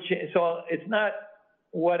that's what, so it's not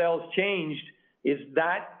what else changed, it's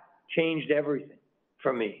that changed everything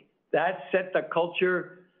for me. That set the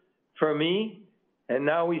culture for me. And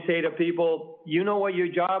now we say to people, you know what your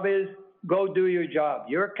job is? Go do your job.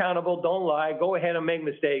 You're accountable. Don't lie. Go ahead and make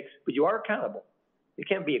mistakes, but you are accountable. You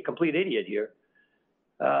can't be a complete idiot here.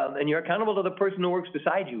 And you're accountable to the person who works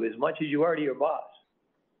beside you as much as you are to your boss.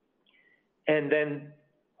 And then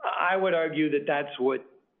I would argue that that's what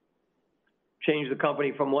changed the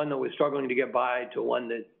company from one that was struggling to get by to one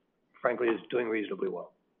that, frankly, is doing reasonably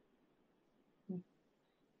well.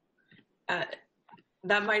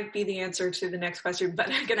 That might be the answer to the next question, but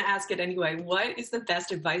I'm going to ask it anyway. What is the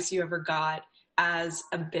best advice you ever got as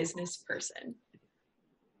a business person?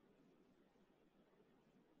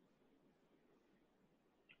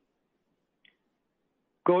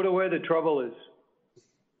 Go to where the trouble is.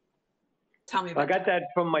 Tell me about that. I got that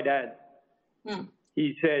from my dad.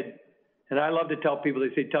 He said, and I love to tell people,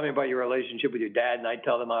 they say, tell me about your relationship with your dad. And I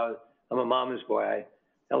tell them I'm a mama's boy.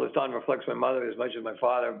 EllisDon reflects my mother as much as my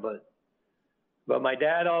father, but my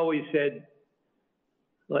dad always said,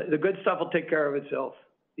 the good stuff will take care of itself.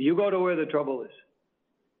 You go to where the trouble is.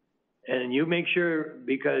 And you make sure,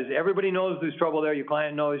 because everybody knows there's trouble there, your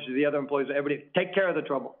client knows, the other employees, everybody, take care of the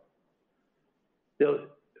trouble.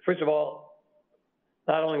 First of all,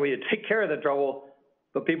 not only will you take care of the trouble,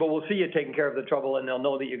 but people will see you taking care of the trouble and they'll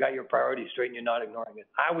know that you got your priorities straight and you're not ignoring it.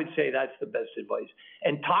 I would say that's the best advice.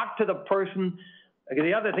 And talk to the person.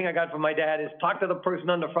 The other thing I got from my dad is talk to the person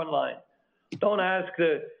on the front line. Don't ask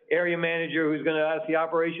the area manager who's going to ask the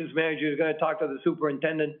operations manager who's going to talk to the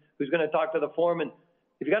superintendent who's going to talk to the foreman.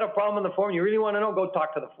 If you got a problem in the foreman, you really want to know, go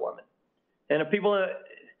talk to the foreman. And if people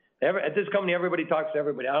at this company, everybody talks to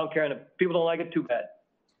everybody. I don't care. And if people don't like it, too bad.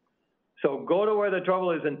 So go to where the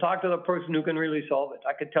trouble is and talk to the person who can really solve it.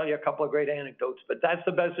 I could tell you a couple of great anecdotes, but that's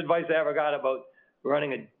the best advice I ever got about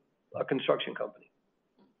running a construction company.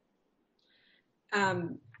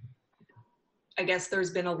 I guess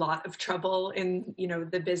there's been a lot of trouble in,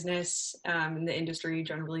 the business, in the industry,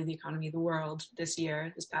 generally the economy, the world this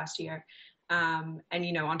past year. And,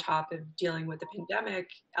 on top of dealing with the pandemic,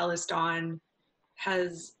 EllisDon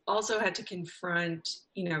has also had to confront,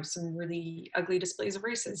 some really ugly displays of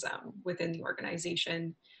racism within the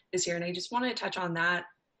organization this year. And I just want to touch on that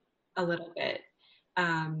a little bit.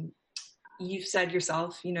 You've said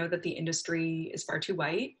yourself, that the industry is far too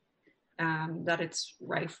white, that it's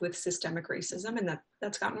rife with systemic racism, and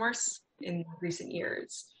that's gotten worse in recent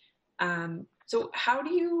years. So how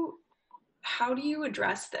do you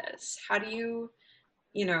address this? How do you,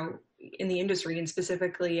 in the industry and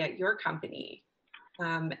specifically at your company,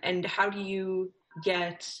 and how do you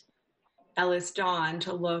get EllisDon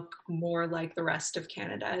to look more like the rest of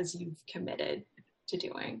Canada as you've committed to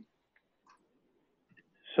doing?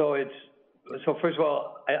 So it's So first of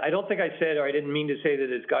all, I don't think I said, or I didn't mean to say that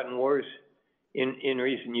it's gotten worse in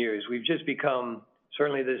recent years. We've just become,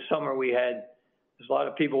 certainly this summer we had, as a lot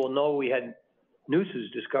of people will know, we had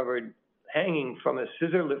nooses discovered hanging from a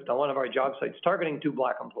scissor lift on one of our job sites targeting 2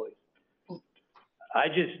 black employees. I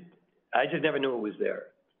just never knew it was there.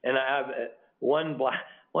 And I have one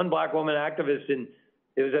black woman activist, and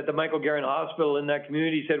it was at the Michael Garron Hospital in that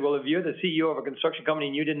community, said, well, if you're the CEO of a construction company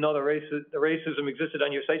and you didn't know the racism existed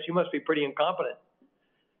on your sites, you must be pretty incompetent.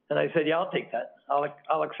 And I said, yeah, I'll take that.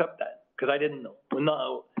 I'll accept that, because I didn't know.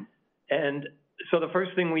 No. And so the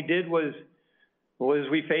first thing we did was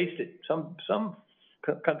we faced it. Some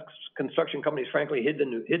construction companies, frankly,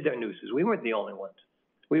 hid their nooses. We weren't the only ones.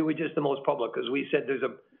 We were just the most public, because we said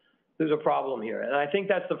there's a problem here. And I think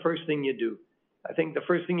that's the first thing you do. I think the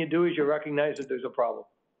first thing you do is you recognize that there's a problem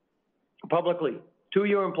publicly to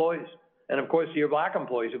your employees, and of course to your black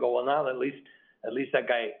employees who go, well, now at least that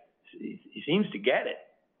guy, he seems to get it.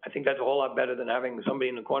 I think that's a whole lot better than having somebody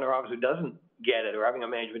in the corner office who doesn't get it, or having a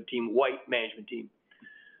management team, white management team,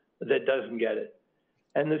 that doesn't get it.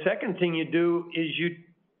 And the second thing you do is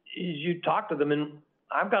you talk to them, and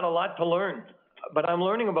I've got a lot to learn, but I'm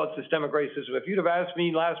learning about systemic racism. If you'd have asked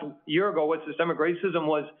me last year ago what systemic racism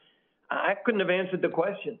was, I couldn't have answered the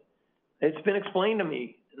question. It's been explained to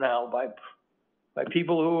me now by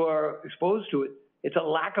people who are exposed to it. It's a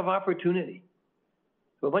lack of opportunity.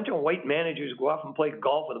 So a bunch of white managers go off and play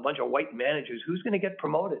golf with a bunch of white managers. Who's going to get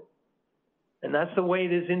promoted? And that's the way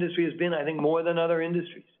this industry has been, I think, more than other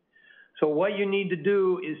industries. So what you need to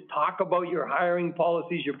do is talk about your hiring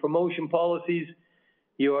policies, your promotion policies,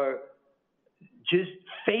 just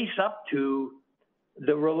face up to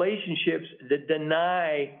the relationships that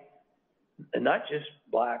deny not just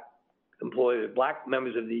black employees, black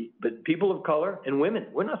members but people of color and women.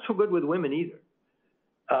 We're not so good with women either.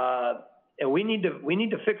 And we need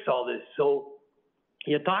to fix all this. So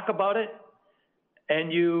you talk about it,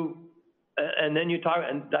 and then you talk,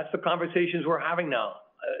 and that's the conversations we're having now.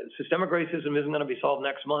 Systemic racism isn't going to be solved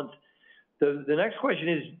next month. The next question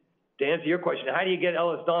is, to answer your question, how do you get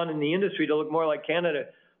EllisDon in the industry to look more like Canada?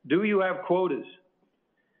 Do you have quotas?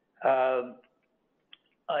 I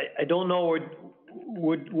don't know.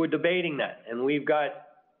 We're debating that, and we're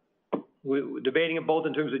debating it both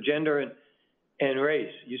in terms of gender and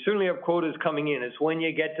race. You certainly have quotas coming in. It's when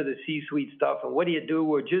you get to the C-suite stuff, and what do you do?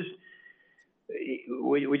 We're just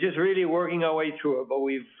really working our way through it, but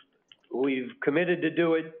we've committed to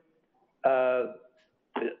do it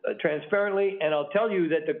transparently. And I'll tell you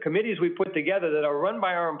that the committees we put together that are run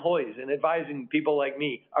by our employees and advising people like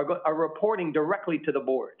me are reporting directly to the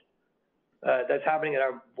board. That's happening at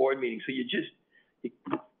our board meeting. So you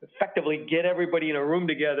effectively get everybody in a room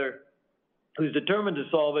together who's determined to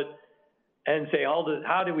solve it and say,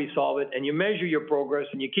 how do we solve it? And you measure your progress,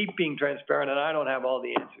 and you keep being transparent, and I don't have all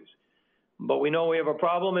the answers. But we know we have a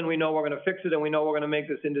problem, and we know we're going to fix it, and we know we're going to make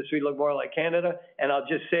this industry look more like Canada. And I'll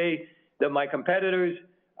just say that my competitors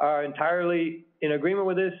are entirely in agreement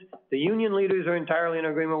with this. The union leaders are entirely in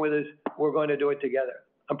agreement with this. We're going to do it together.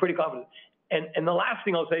 I'm pretty confident. And the last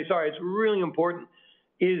thing I'll say, sorry, it's really important,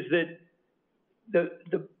 is that the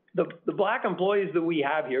black employees that we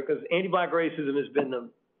have here, because anti-black racism has been the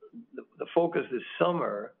focus this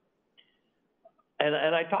summer, and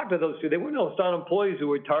I talked to those two. They weren't EllisDon employees who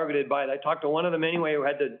were targeted by it. I talked to one of them anyway who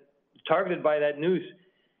had targeted by that noose,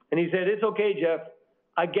 and he said, it's okay, Geoff.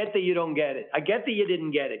 I get that you don't get it. I get that you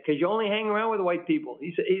didn't get it because you only hang around with white people.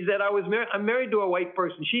 He said I'm married to a white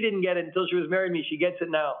person. She didn't get it until she was married to me. She gets it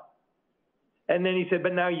now. And then he said,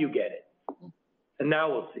 but now you get it. And now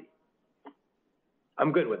we'll see.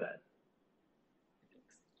 I'm good with that.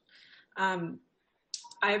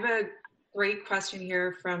 I have a great question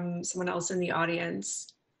here from someone else in the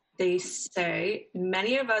audience. They say,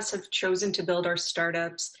 many of us have chosen to build our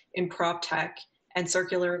startups in prop tech and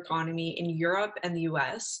circular economy in Europe and the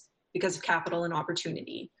US because of capital and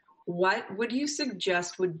opportunity. What would you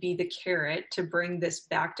suggest would be the carrot to bring this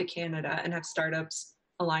back to Canada and have startups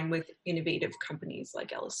align with innovative companies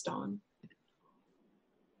like EllisDon?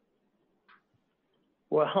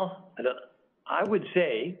 Well, I would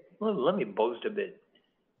say, well, let me boast a bit.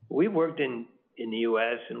 We've worked in the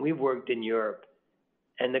US and we've worked in Europe,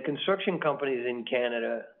 and the construction companies in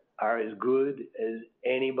Canada are as good as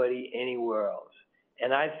anybody anywhere else.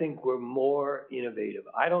 And I think we're more innovative.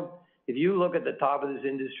 If you look at the top of this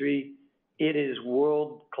industry, it is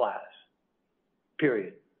world class,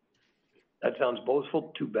 period. That sounds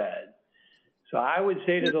boastful, too bad. So I would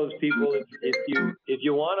say to those people, if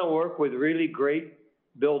you want to work with really great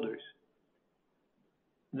builders,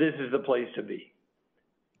 this is the place to be.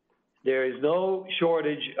 There is no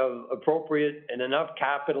shortage of appropriate and enough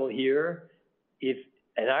capital here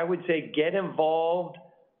and I would say get involved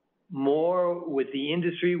more with the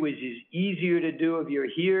industry, which is easier to do if you're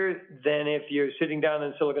here than if you're sitting down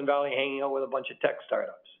in Silicon Valley hanging out with a bunch of tech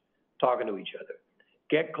startups, talking to each other.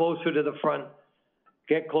 Get closer to the front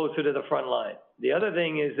line. The other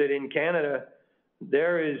thing is that in Canada,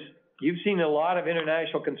 you've seen a lot of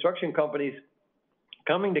international construction companies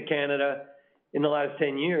coming to Canada in the last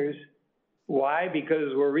 10 years. Why?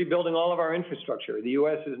 Because we're rebuilding all of our infrastructure. The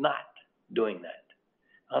U.S. is not doing that.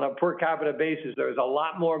 On a per capita basis, there's a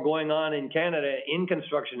lot more going on in Canada in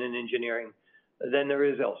construction and engineering than there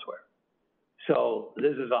is elsewhere. So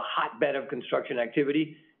this is a hotbed of construction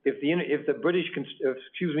activity. If the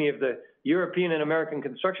European and American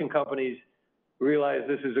construction companies realize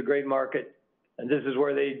this is a great market and this is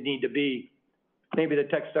where they need to be, maybe the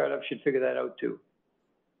tech startups should figure that out too.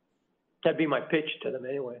 That'd be my pitch to them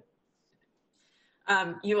anyway.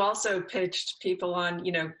 You also pitched people on,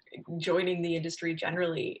 joining the industry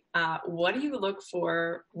generally. What do you look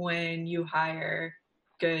for when you hire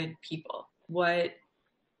good people? What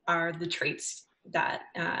are the traits that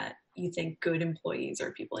you think good employees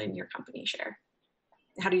or people in your company share?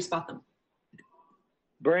 How do you spot them?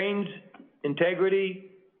 Brains,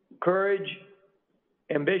 integrity, courage,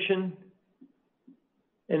 ambition,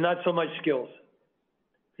 and not so much skills.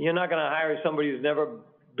 You're not going to hire somebody who's never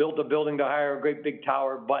built a building to hire a great big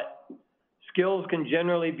tower, but skills can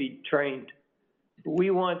generally be trained. We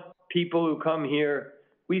want people who come here.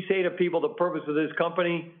 We say to people the purpose of this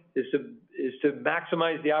company is to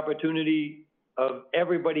maximize the opportunity of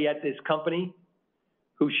everybody at this company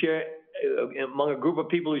who share, among a group of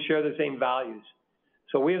people who share the same values.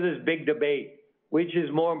 So we have this big debate. Which is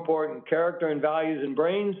more important, character and values and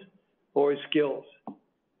brains or skills?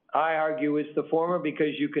 I argue it's the former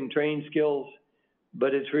because you can train skills,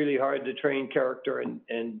 but it's really hard to train character and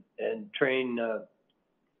train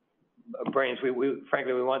brains.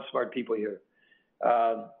 Frankly, we want smart people here.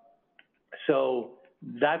 So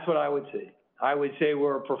that's what I would say. I would say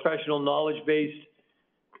we're a professional, knowledge-based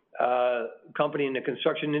company in the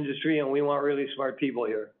construction industry, and we want really smart people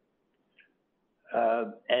here.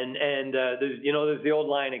 There's the old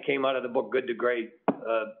line that came out of the book Good to Great.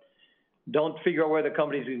 Don't figure out where the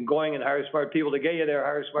company's going and hire smart people to get you there.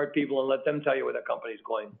 Hire smart people and let them tell you where the company's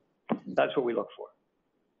going. That's what we look for.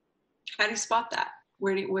 How do you spot that?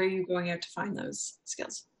 Where are you going out to find those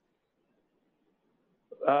skills?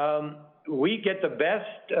 We get the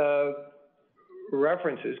best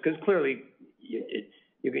references because clearly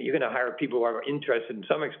you're going to hire people who are interested in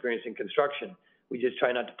some experience in construction. We just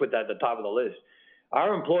try not to put that at the top of the list.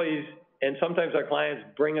 Our employees and sometimes our clients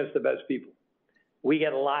bring us the best people. We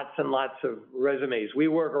get lots and lots of resumes. We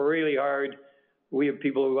work really hard. We have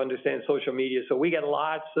people who understand social media. So we get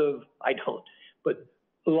lots of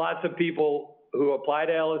people who apply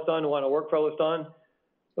to EllisDon, who want to work for EllisDon.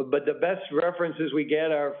 But the best references we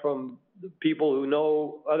get are from people who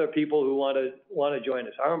know other people who want to join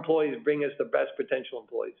us. Our employees bring us the best potential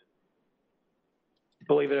employees,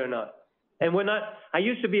 believe it or not. And I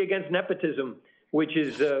used to be against nepotism, which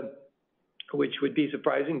would be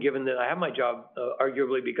surprising given that I have my job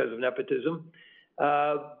arguably because of nepotism.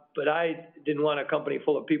 But I didn't want a company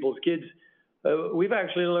full of people's kids. We've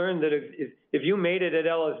actually learned that if you made it at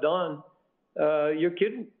EllisDon,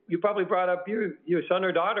 you probably brought up your son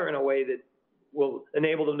or daughter in a way that will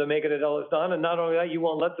enable them to make it at EllisDon. And not only that, you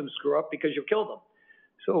won't let them screw up because you'll kill them.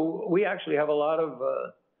 So we actually have a lot of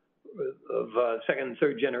second and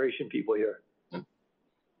third generation people here.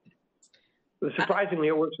 But surprisingly,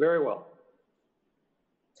 it works very well.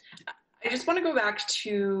 I just want to go back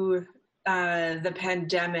to the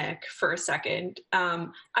pandemic for a second.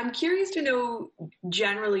 I'm curious to know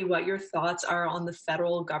generally what your thoughts are on the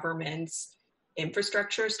federal government's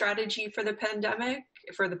infrastructure strategy for the pandemic,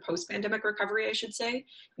 for the post-pandemic recovery, I should say.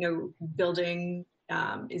 Building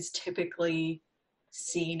is typically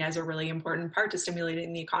seen as a really important part to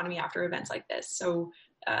stimulating the economy after events like this. So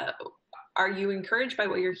are you encouraged by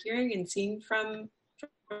what you're hearing and seeing from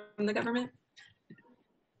the government?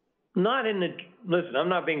 Listen, I'm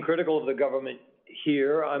not being critical of the government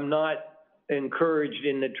here. I'm not encouraged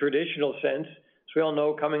in the traditional sense. As we all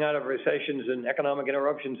know, coming out of recessions and economic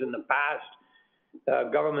interruptions in the past,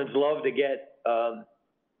 governments love to get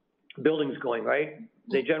buildings going, right?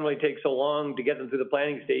 They generally take so long to get them through the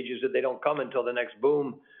planning stages that they don't come until the next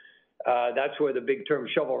boom. That's where the big term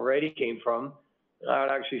shovel ready came from. I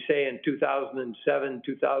would actually say in 2007,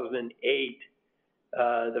 2008,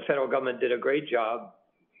 the federal government did a great job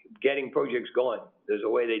getting projects going. There's a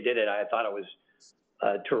way they did it. I thought it was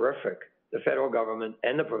terrific, the federal government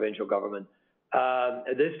and the provincial government.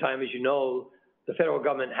 At this time, as you know, the federal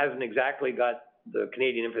government hasn't exactly got the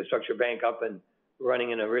Canadian Infrastructure Bank up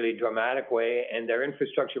running in a really dramatic way, and their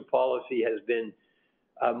infrastructure policy has been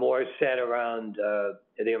more set around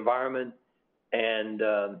the environment and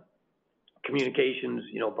communications,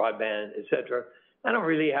 broadband, et cetera. I don't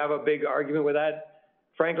really have a big argument with that.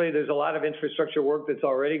 Frankly, there's a lot of infrastructure work that's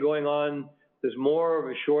already going on. There's more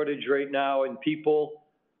of a shortage right now in people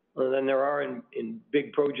than there are in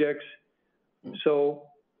big projects. So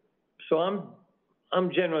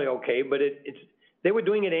I'm generally okay, but they were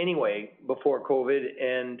doing it anyway before COVID,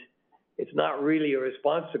 and it's not really a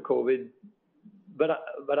response to COVID, but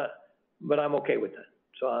I'm okay with that.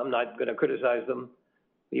 So I'm not going to criticize them,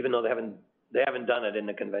 even though they haven't done it in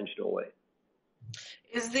the conventional way.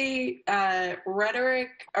 Is the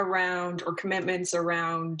rhetoric around or commitments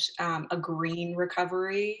around a green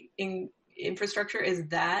recovery in infrastructure, is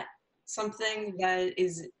that something that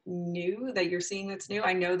is new, that you're seeing that's new?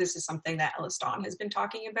 I know this is something that EllisDon has been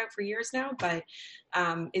talking about for years now, but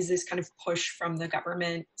is this kind of push from the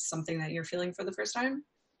government something that you're feeling for the first time?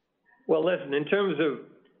 Well, listen, in terms of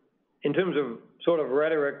sort of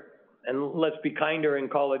rhetoric, and let's be kinder and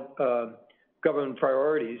call it government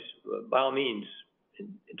priorities, by all means,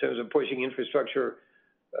 in terms of pushing infrastructure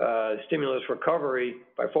stimulus recovery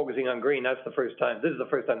by focusing on green, this is the first time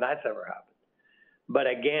that's ever happened. But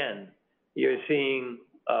again, you're seeing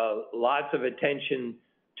lots of attention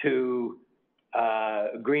to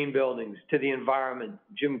green buildings, to the environment.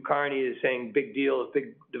 Jim Carney is saying big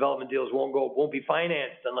development deals won't be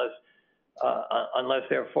financed unless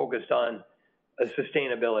they're focused on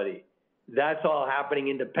sustainability. That's all happening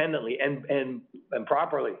independently and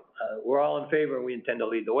properly. We're all in favor, and we intend to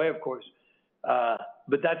lead the way, of course.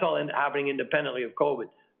 But that's all happening independently of COVID.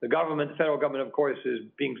 The federal government, of course, is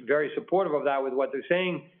being very supportive of that with what they're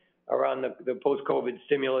saying around the post-COVID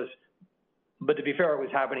stimulus. But to be fair, it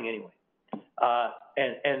was happening anyway,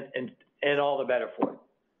 and all the better for it.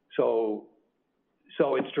 So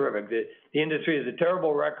it's terrific. The industry has a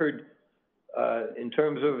terrible record in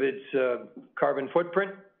terms of its carbon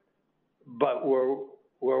footprint, but we're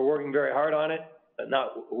working very hard on it.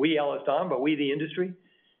 Not we, EllisDon, but we, the industry,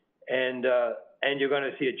 and you're going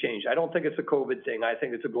to see a change. I don't think it's a COVID thing. I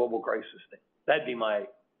think it's a global crisis thing. That'd be my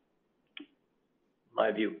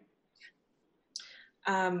view.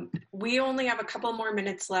 We only have a couple more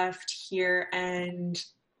minutes left here, and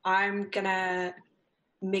I'm going to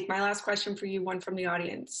make my last question for you, one from the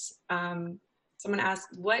audience. Someone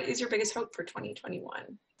asked, what is your biggest hope for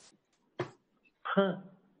 2021?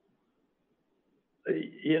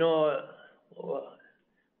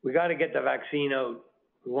 We got to get the vaccine out.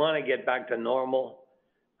 We want to get back to normal.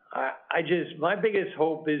 My biggest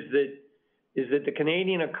hope is that the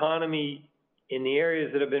Canadian economy in the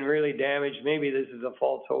areas that have been really damaged, maybe this is a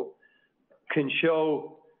false hope, can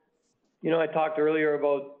show, I talked earlier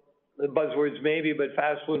about the buzzwords maybe, but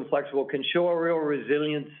fast food and flexible can show a real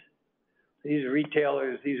resilience. These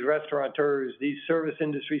retailers, these restaurateurs, these service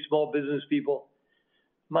industry, small business people,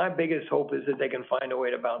 my biggest hope is that they can find a way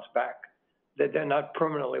to bounce back, that they're not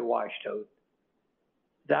permanently washed out.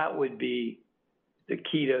 That would be the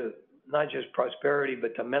key to not just prosperity,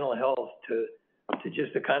 but to mental health, to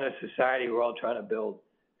just the kind of society we're all trying to build.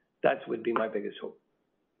 That would be my biggest hope.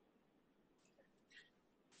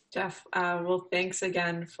 Geoff, well, thanks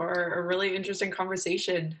again for a really interesting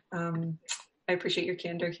conversation. I appreciate your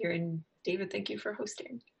candor here. And David, thank you for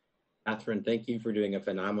hosting. Catherine, thank you for doing a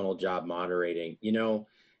phenomenal job moderating.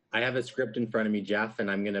 I have a script in front of me, Geoff,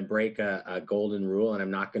 and I'm going to break a golden rule, and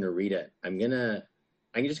I'm not going to read it. I'm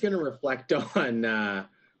just going to reflect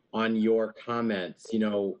on your comments.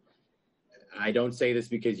 I don't say this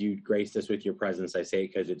because you graced us with your presence. I say it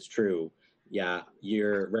because it's true. Yeah,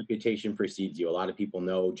 your reputation precedes you. A lot of people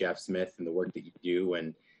know Geoff Smith and the work that you do,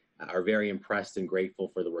 and are very impressed and grateful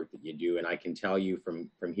for the work that you do. And I can tell you from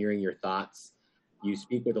hearing your thoughts, you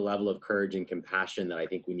speak with a level of courage and compassion that I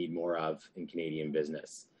think we need more of in Canadian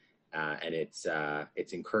business. And it's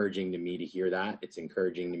encouraging to me to hear that. It's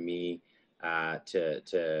encouraging to me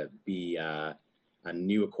to be a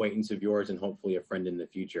new acquaintance of yours and hopefully a friend in the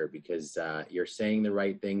future, because you're saying the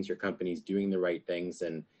right things, your company's doing the right things.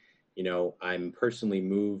 And, I'm personally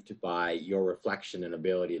moved by your reflection and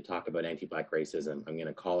ability to talk about anti-Black racism. I'm going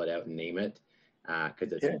to call it out and name it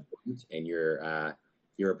because it's important, and your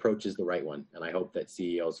approach is the right one. And I hope that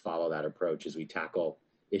CEOs follow that approach as we tackle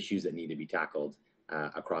issues that need to be tackled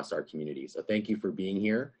across our community. So thank you for being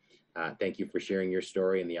here. Thank you for sharing your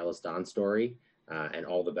story and the EllisDon story, and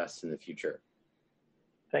all the best in the future.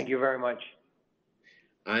 Thank you very much.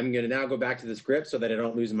 I'm going to now go back to the script so that I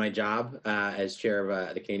don't lose my job as chair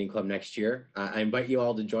of the Canadian Club next year. I invite you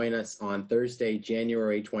all to join us on Thursday,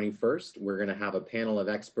 January 21st. We're going to have a panel of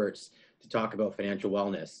experts to talk about financial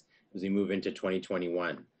wellness. as we move into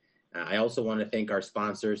 2021. I also want to thank our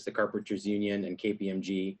sponsors, the Carpenters Union and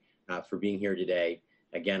KPMG, for being here today.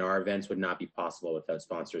 Again, our events would not be possible without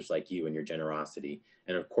sponsors like you and your generosity.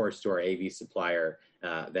 And of course, to our AV supplier,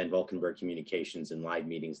 Van Valkenburg Communications and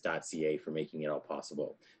LiveMeetings.ca for making it all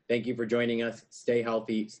possible. Thank you for joining us. Stay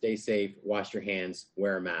healthy, stay safe, wash your hands,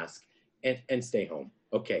 wear a mask, and stay home.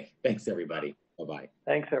 Okay, thanks everybody. Bye-bye.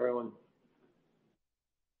 Thanks everyone.